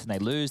go for this and they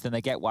lose, then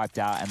they get wiped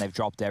out and they've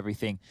dropped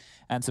everything.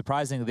 And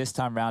surprisingly, this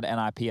time around,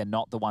 NIP are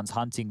not the ones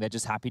hunting. They're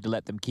just happy to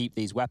let them keep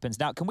these weapons.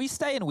 Now, can we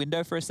stay in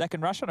window for a second,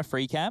 Rush, on a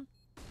free cam?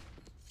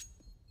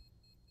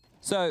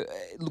 So,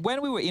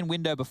 when we were in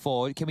window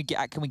before, can we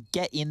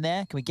get in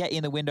there? Can we get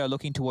in the window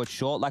looking towards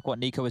short, like what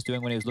Nico was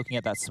doing when he was looking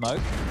at that smoke?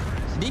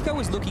 Nico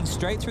was looking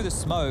straight through the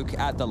smoke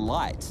at the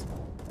light.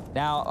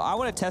 Now, I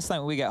want to test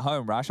something when we get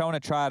home, Rush. I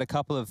want to try out a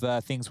couple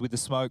of things with the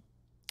smoke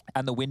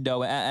and the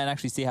window and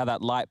actually see how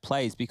that light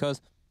plays,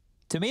 because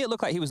to me, it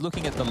looked like he was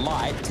looking at the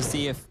light to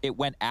see if it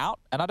went out.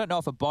 And I don't know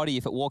if a body,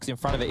 if it walks in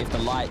front of it, if the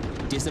light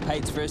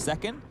dissipates for a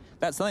second.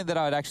 That's something that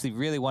I would actually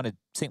really want to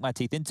sink my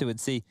teeth into and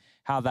see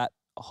how that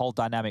whole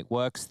dynamic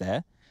works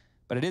there.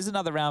 But it is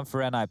another round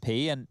for NIP,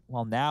 and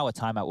well, now a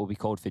timeout will be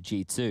called for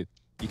G2.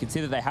 You can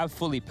see that they have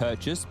fully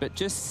purchased, but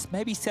just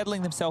maybe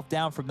settling themselves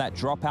down from that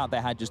dropout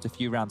they had just a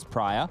few rounds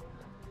prior,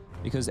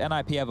 because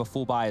NIP have a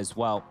full buy as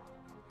well.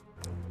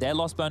 Their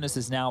loss bonus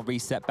is now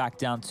reset back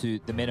down to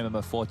the minimum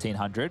of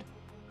 1,400.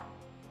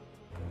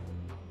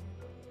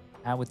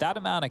 And with that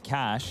amount of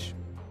cash,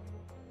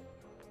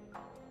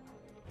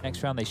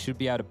 next round they should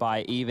be able to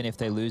buy even if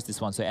they lose this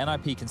one. So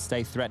NIP can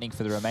stay threatening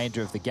for the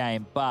remainder of the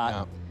game,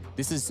 but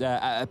this is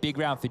a big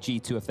round for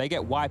G2. If they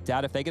get wiped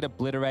out, if they get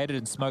obliterated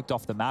and smoked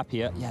off the map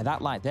here, yeah,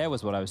 that light there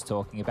was what I was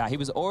talking about. He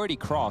was already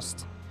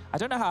crossed. I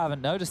don't know how I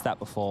haven't noticed that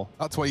before.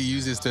 That's what he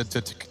uses to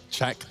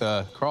check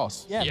the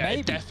cross. Yeah,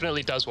 maybe. It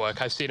definitely does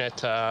work. I've seen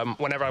it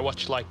whenever I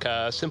watch like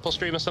a Simple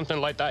stream or something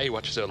like that. He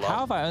watches it a lot. How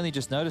have I only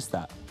just noticed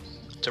that?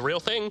 It's a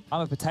real thing.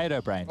 I'm a potato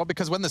brain. Well,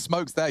 because when the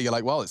smoke's there, you're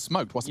like, well, it's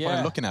smoked. What's the point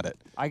of looking at it?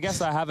 I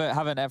guess I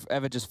haven't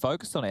ever just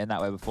focused on it in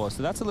that way before.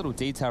 So that's a little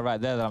detail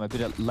right there that I'm a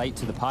bit late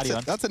to the party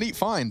on. That's a neat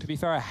find. To be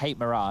fair, I hate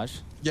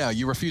Mirage. Yeah,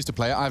 you refuse to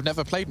play it. I've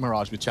never played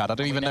Mirage with Chad. I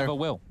don't even know. Never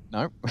will.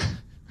 No.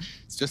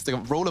 It's just the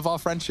rule of our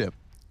friendship.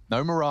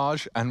 No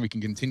Mirage, and we can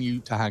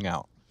continue to hang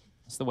out.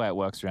 That's the way it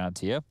works around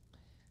here.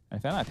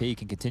 And if NIP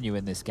can continue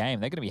in this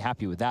game, they're going to be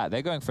happy with that.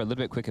 They're going for a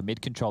little bit quicker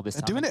mid-control this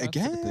time. They're doing it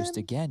again? The boost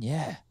again,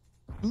 yeah.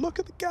 Look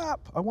at the gap.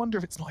 I wonder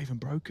if it's not even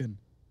broken.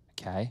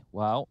 Okay,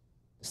 well,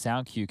 the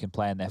sound cue can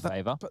play in their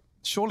favor. But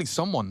surely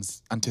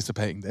someone's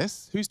anticipating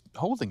this. Who's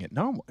holding it?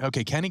 No.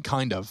 Okay, Kenny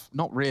kind of.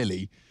 Not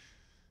really.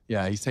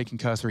 Yeah, he's taking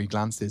cursory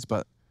glances,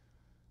 but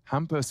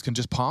Hampus can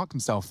just park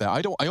himself there.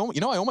 I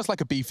almost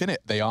like a B finish.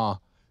 They are.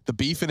 The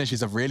B finish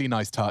is a really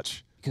nice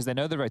touch. Because they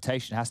know the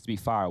rotation has to be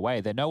far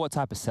away. They know what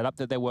type of setup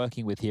that they're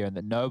working with here and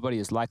that nobody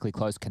is likely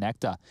close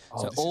connector.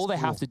 So all they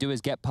have to do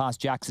is get past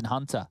Jackson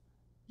Hunter.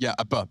 Yeah,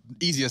 but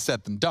easier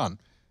said than done.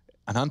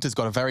 And Hunter's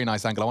got a very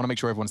nice angle. I want to make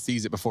sure everyone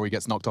sees it before he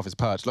gets knocked off his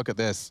perch. Look at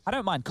this. I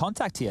don't mind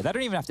contact here. They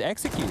don't even have to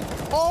execute.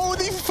 Oh,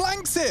 he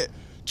flanks it!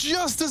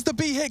 Just as the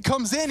B hit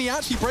comes in, he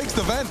actually breaks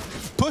the vent,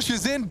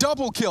 pushes in,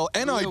 double kill.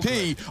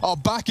 NIP are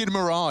back in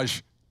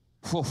Mirage.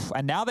 Oof,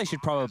 and now they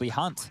should probably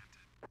hunt.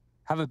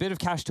 Have a bit of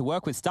cash to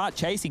work with, start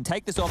chasing,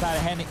 take this off out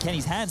of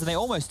Kenny's hands, and they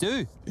almost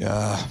do.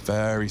 Yeah,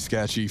 very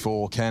sketchy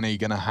for Kenny.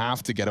 Gonna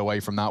have to get away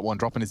from that one,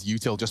 dropping his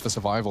util just for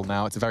survival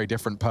now. It's a very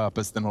different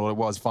purpose than what it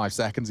was 5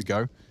 seconds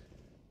ago.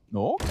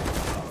 Nork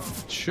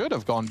should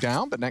have gone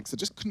down, but Nexa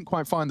just couldn't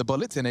quite find the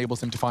bullets.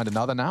 Enables him to find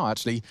another now,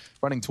 actually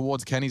running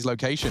towards Kenny's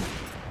location.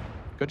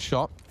 Good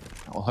shot.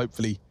 That will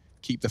hopefully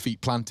keep the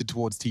feet planted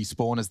towards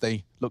T-spawn as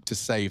they look to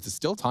save. There's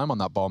still time on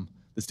that bomb.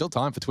 There's still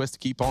time for Twist to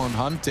keep on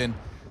hunting.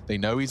 They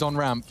know he's on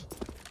ramp.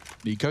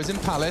 Nico's in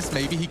Palace.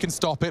 Maybe he can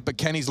stop it, but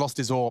Kenny's lost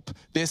his AWP.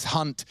 This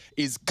hunt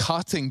is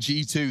cutting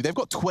G2. They've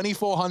got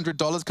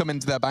 $2,400 come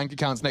into their bank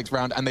accounts next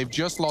round, and they've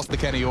just lost the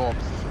Kenny AWP.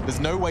 There's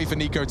no way for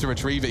Nico to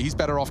retrieve it. He's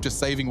better off just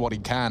saving what he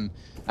can.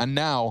 And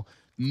now,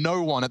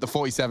 no one at the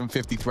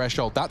 4750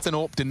 threshold. That's an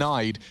AWP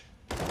denied.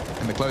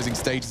 In the closing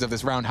stages of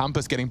this round,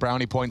 Hampus getting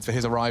brownie points for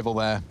his arrival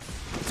there.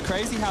 It's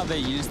crazy how they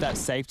use that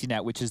safety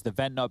net, which is the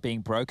vent not being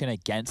broken,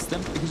 against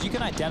them, because you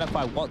can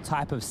identify what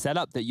type of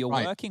setup that you're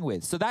working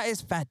with. So that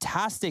is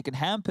fantastic. And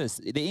Hampus,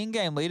 the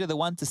in-game leader, the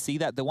one to see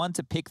that, the one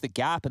to pick the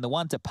gap and the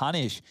one to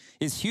punish,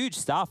 is huge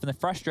stuff. And the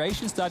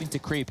frustration starting to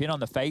creep in on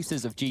the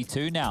faces of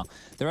G2 now.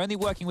 They're only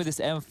working with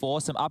this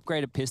M4, some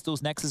upgraded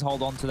pistols. Nexus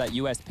hold on to that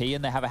USP,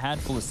 and they have a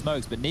handful of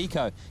smokes. But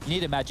Nico, you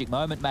need a magic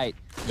moment, mate.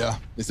 Yeah,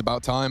 it's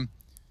about time.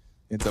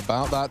 It's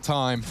about that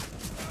time.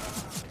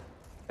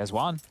 There's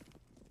one.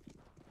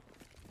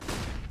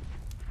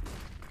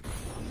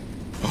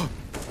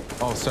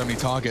 Oh, so many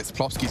targets.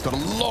 Plopski's got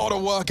a lot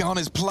of work on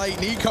his plate.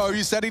 Nico,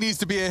 you said he needs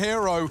to be a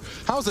hero.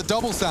 How's the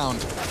double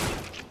sound?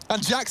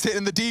 And Jack's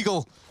hitting the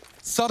deagle.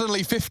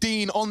 Suddenly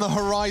 15 on the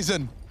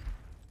horizon.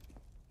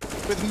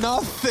 With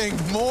nothing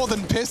more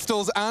than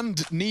pistols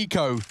and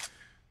Nico.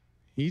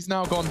 He's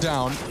now gone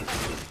down.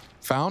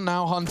 Found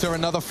now Hunter,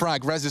 another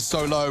frag. Rez is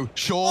so low.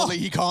 Surely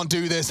he can't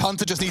do this.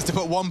 Hunter just needs to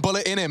put one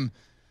bullet in him.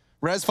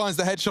 Rez finds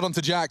the headshot onto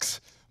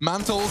Jax.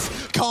 Mantles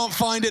can't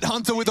find it.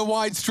 Hunter with a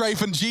wide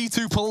strafe, and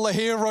G2 pull the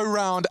hero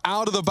round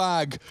out of the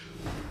bag.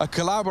 A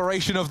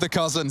collaboration of the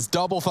cousins.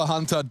 Double for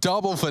Hunter,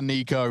 double for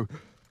Nico.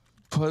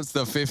 Puts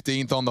the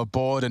 15th on the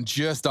board, and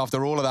just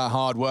after all of that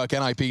hard work,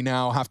 NIP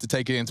now have to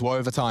take it into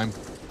overtime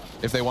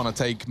if they want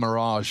to take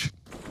Mirage.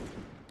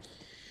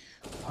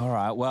 All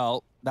right,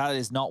 well, that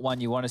is not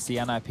one you want to see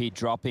NIP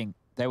dropping.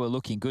 They were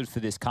looking good for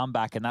this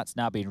comeback, and that's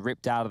now been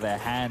ripped out of their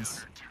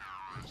hands.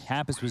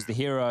 Hampus was the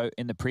hero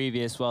in the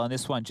previous, well, and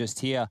this one just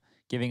here,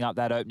 giving up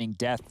that opening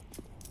death.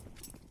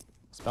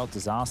 Spelled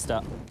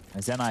disaster.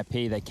 As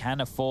NIP, they can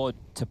afford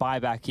to buy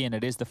back in.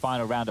 It is the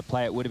final round of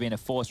play. It would have been a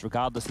force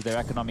regardless of their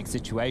economic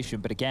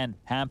situation. But again,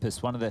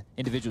 Hampus, one of the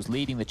individuals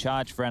leading the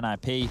charge for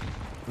NIP,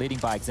 leading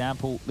by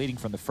example, leading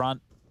from the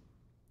front.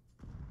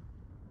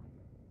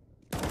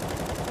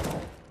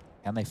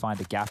 Can they find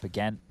a gap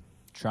again?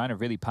 Trying to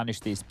really punish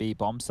this B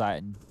bomb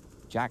site. And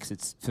Jax,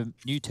 it's for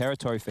new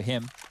territory for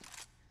him.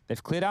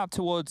 They've cleared out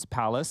towards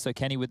Palace, so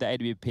Kenny with the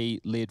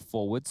AWP leered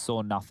forward,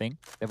 saw nothing.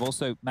 They've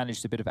also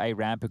managed a bit of A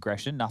ramp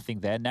aggression,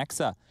 nothing there.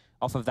 Nexa,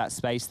 off of that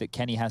space that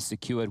Kenny has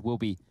secured, will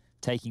be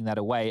taking that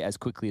away as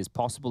quickly as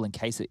possible in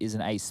case it is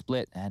an A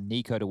split. And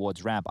Nico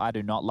towards ramp. I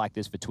do not like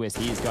this for Twist.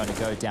 He is going to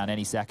go down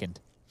any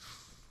second.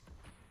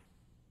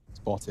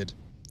 Spotted.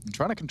 I'm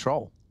trying to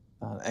control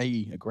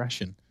A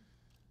aggression.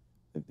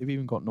 They've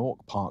even got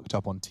Nork parked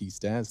up on T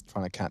stairs,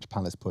 trying to catch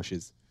Palace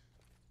pushes.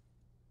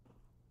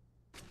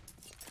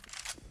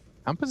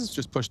 Hampus has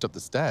just pushed up the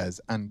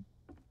stairs and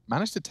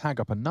managed to tag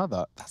up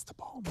another. That's the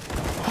bomb.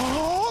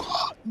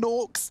 Oh,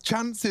 Nork's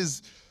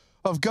chances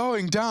of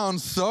going down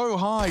so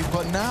high,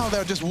 but now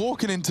they're just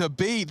walking into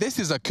B. This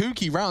is a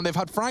kooky round. They've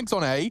had frags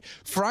on A,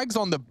 frags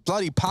on the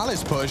bloody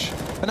Palace push,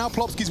 and now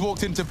Plopski's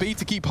walked into B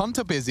to keep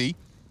Hunter busy.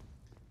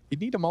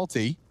 He'd need a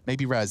multi,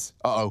 maybe Rez.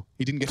 Uh-oh,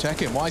 he didn't get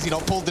check-in. Why has he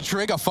not pulled the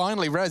trigger?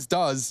 Finally, Rez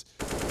does.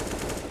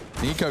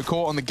 Nico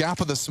caught on the gap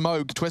of the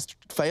smoke. Twist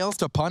fails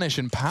to punish,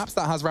 and perhaps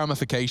that has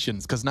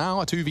ramifications, because now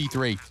a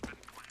 2v3.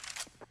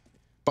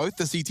 Both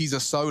the CTs are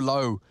so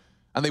low,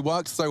 and they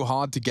worked so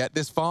hard to get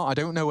this far. I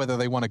don't know whether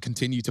they want to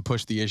continue to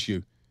push the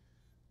issue.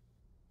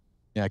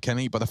 Yeah,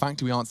 Kenny, but the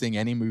fact we aren't seeing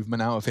any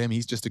movement out of him,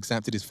 he's just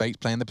accepted his fate,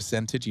 playing the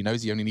percentage. He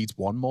knows he only needs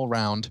one more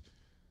round.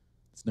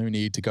 There's no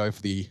need to go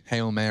for the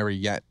Hail Mary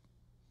yet.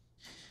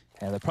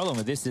 Yeah, the problem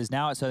with this is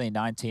now it's only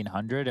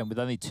 1900, and with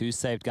only 2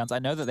 saved guns. I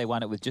know that they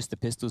won it with just the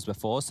pistols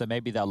before, so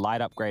maybe they'll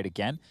light upgrade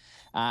again.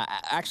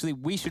 Actually,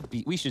 we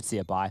should see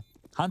a buy.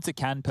 Hunter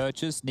can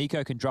purchase.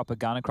 Nico can drop a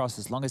gun across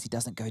as long as he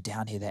doesn't go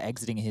down here. They're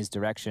exiting in his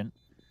direction.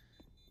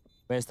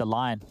 Where's the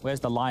line? Where's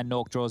the line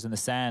Nork draws in the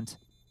sand?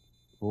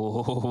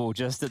 Oh,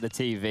 just at the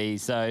TV.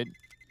 So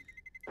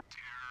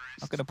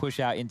not going to push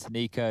out into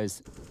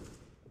Nico's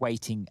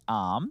waiting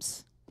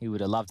arms. He would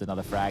have loved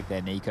another frag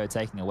there, Nico.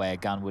 Taking away a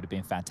gun would have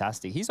been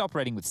fantastic. He's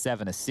operating with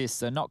 7 assists,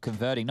 so not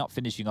converting, not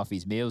finishing off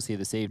his meals here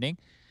this evening.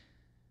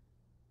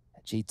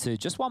 G2,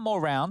 just one more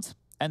round.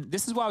 And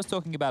this is why I was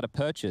talking about a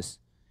purchase.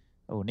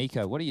 Oh,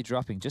 Nico, what are you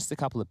dropping? Just a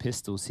couple of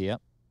pistols here.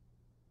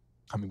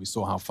 I mean, we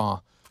saw how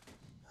far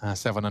a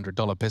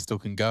 $700 pistol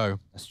can go.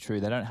 That's true.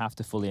 They don't have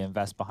to fully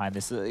invest behind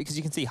this. Because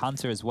you can see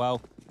Hunter as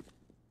well.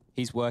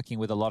 He's working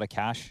with a lot of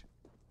cash.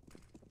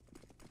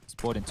 He's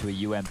bought into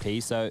a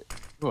UMP, so...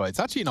 Oh, it's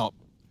actually not...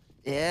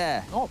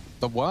 Yeah. Not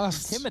the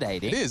worst.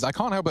 Intimidating. It is. I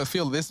can't help but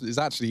feel this is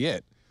actually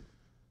it.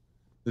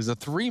 There's a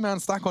 3-man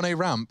stack on A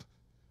ramp,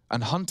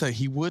 and Hunter,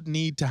 he would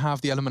need to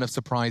have the element of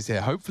surprise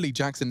here. Hopefully,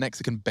 Jackson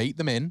Nexa can bait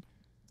them in.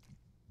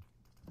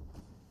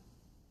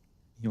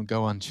 He'll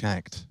go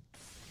unchecked.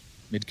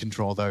 Mid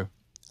control, though.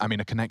 I mean,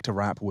 a connector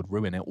wrap would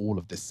ruin it, all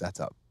of this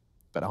setup.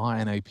 But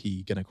are NAP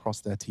going to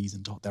cross their T's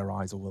and dot their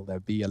I's, or will there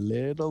be a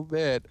little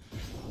bit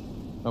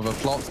of a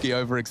Flotsky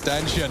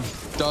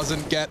overextension?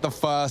 Doesn't get the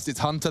first. It's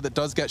Hunter that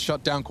does get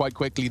shut down quite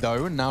quickly,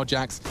 though. And now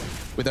Jax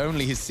with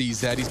only his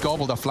CZ. He's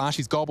gobbled a flash.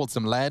 He's gobbled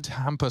some lead.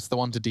 Hampus the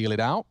one to deal it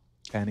out.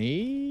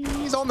 Kenny,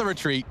 he's on the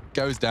retreat.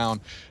 Goes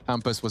down.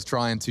 Hampus was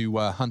trying to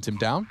hunt him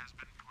down.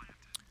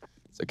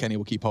 So Kenny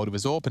will keep hold of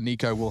his AWP, and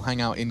Nico will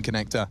hang out in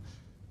connector.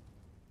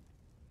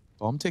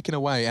 Bomb ticking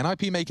away.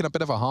 NIP making a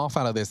bit of a half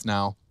out of this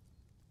now.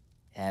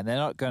 And they're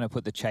not going to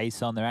put the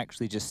chase on. They're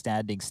actually just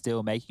standing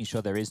still, making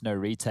sure there is no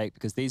retake,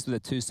 because these were the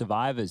two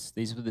survivors.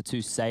 These were the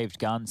two saved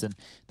guns, and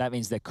that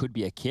means there could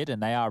be a kid,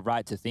 and they are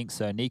right to think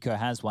so. Nico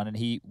has one, and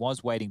he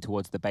was waiting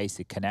towards the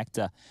basic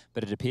connector,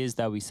 but it appears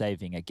they'll be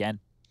saving again.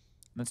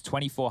 And that's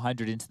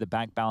 2,400 into the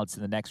bank balance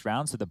in the next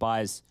round, so the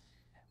buys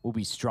will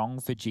be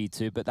strong for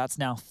G2, but that's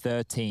now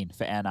 13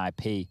 for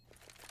NIP.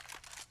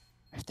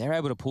 If they're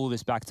able to pull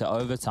this back to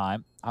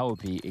overtime, I would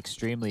be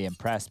extremely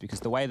impressed,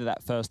 because the way that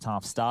that first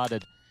half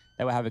started,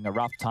 they were having a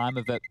rough time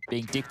of it,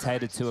 being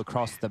dictated to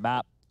across the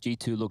map.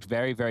 G2 looked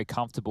very, very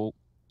comfortable,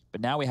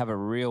 but now we have a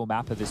real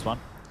map of this one.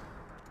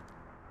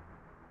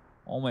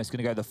 Almost going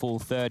to go the full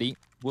 30.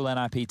 Will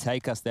NIP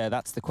take us there?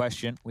 That's the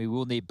question. We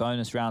will need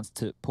bonus rounds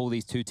to pull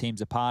these two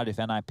teams apart if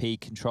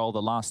NIP control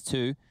the last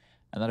two,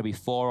 and that'll be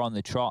 4 on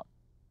the trot.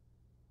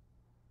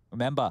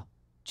 Remember,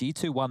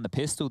 G2 won the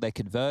pistol. They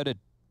converted.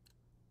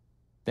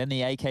 Then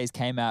the AKs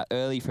came out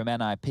early from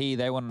NIP.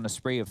 They went on a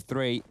spree of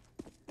 3.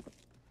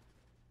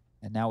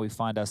 And now we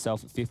find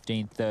ourselves at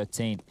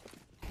 15-13.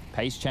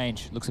 Pace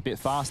change. Looks a bit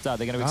faster.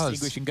 They're going to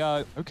extinguish and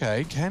go.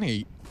 Okay,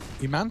 Kenny.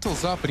 He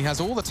mantles up, and he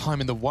has all the time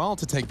in the world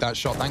to take that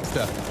shot thanks to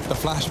the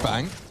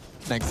flashbang.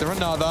 Next to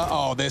another.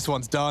 Oh, this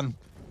one's done.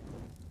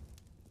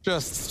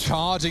 Just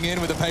charging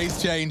in with a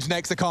pace change.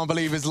 Next, I can't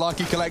believe is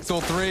lucky. Collects all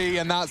 3,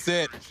 and that's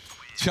it.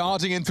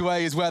 Charging into A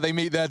is where they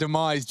meet their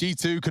demise.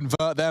 G2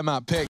 convert their map pick.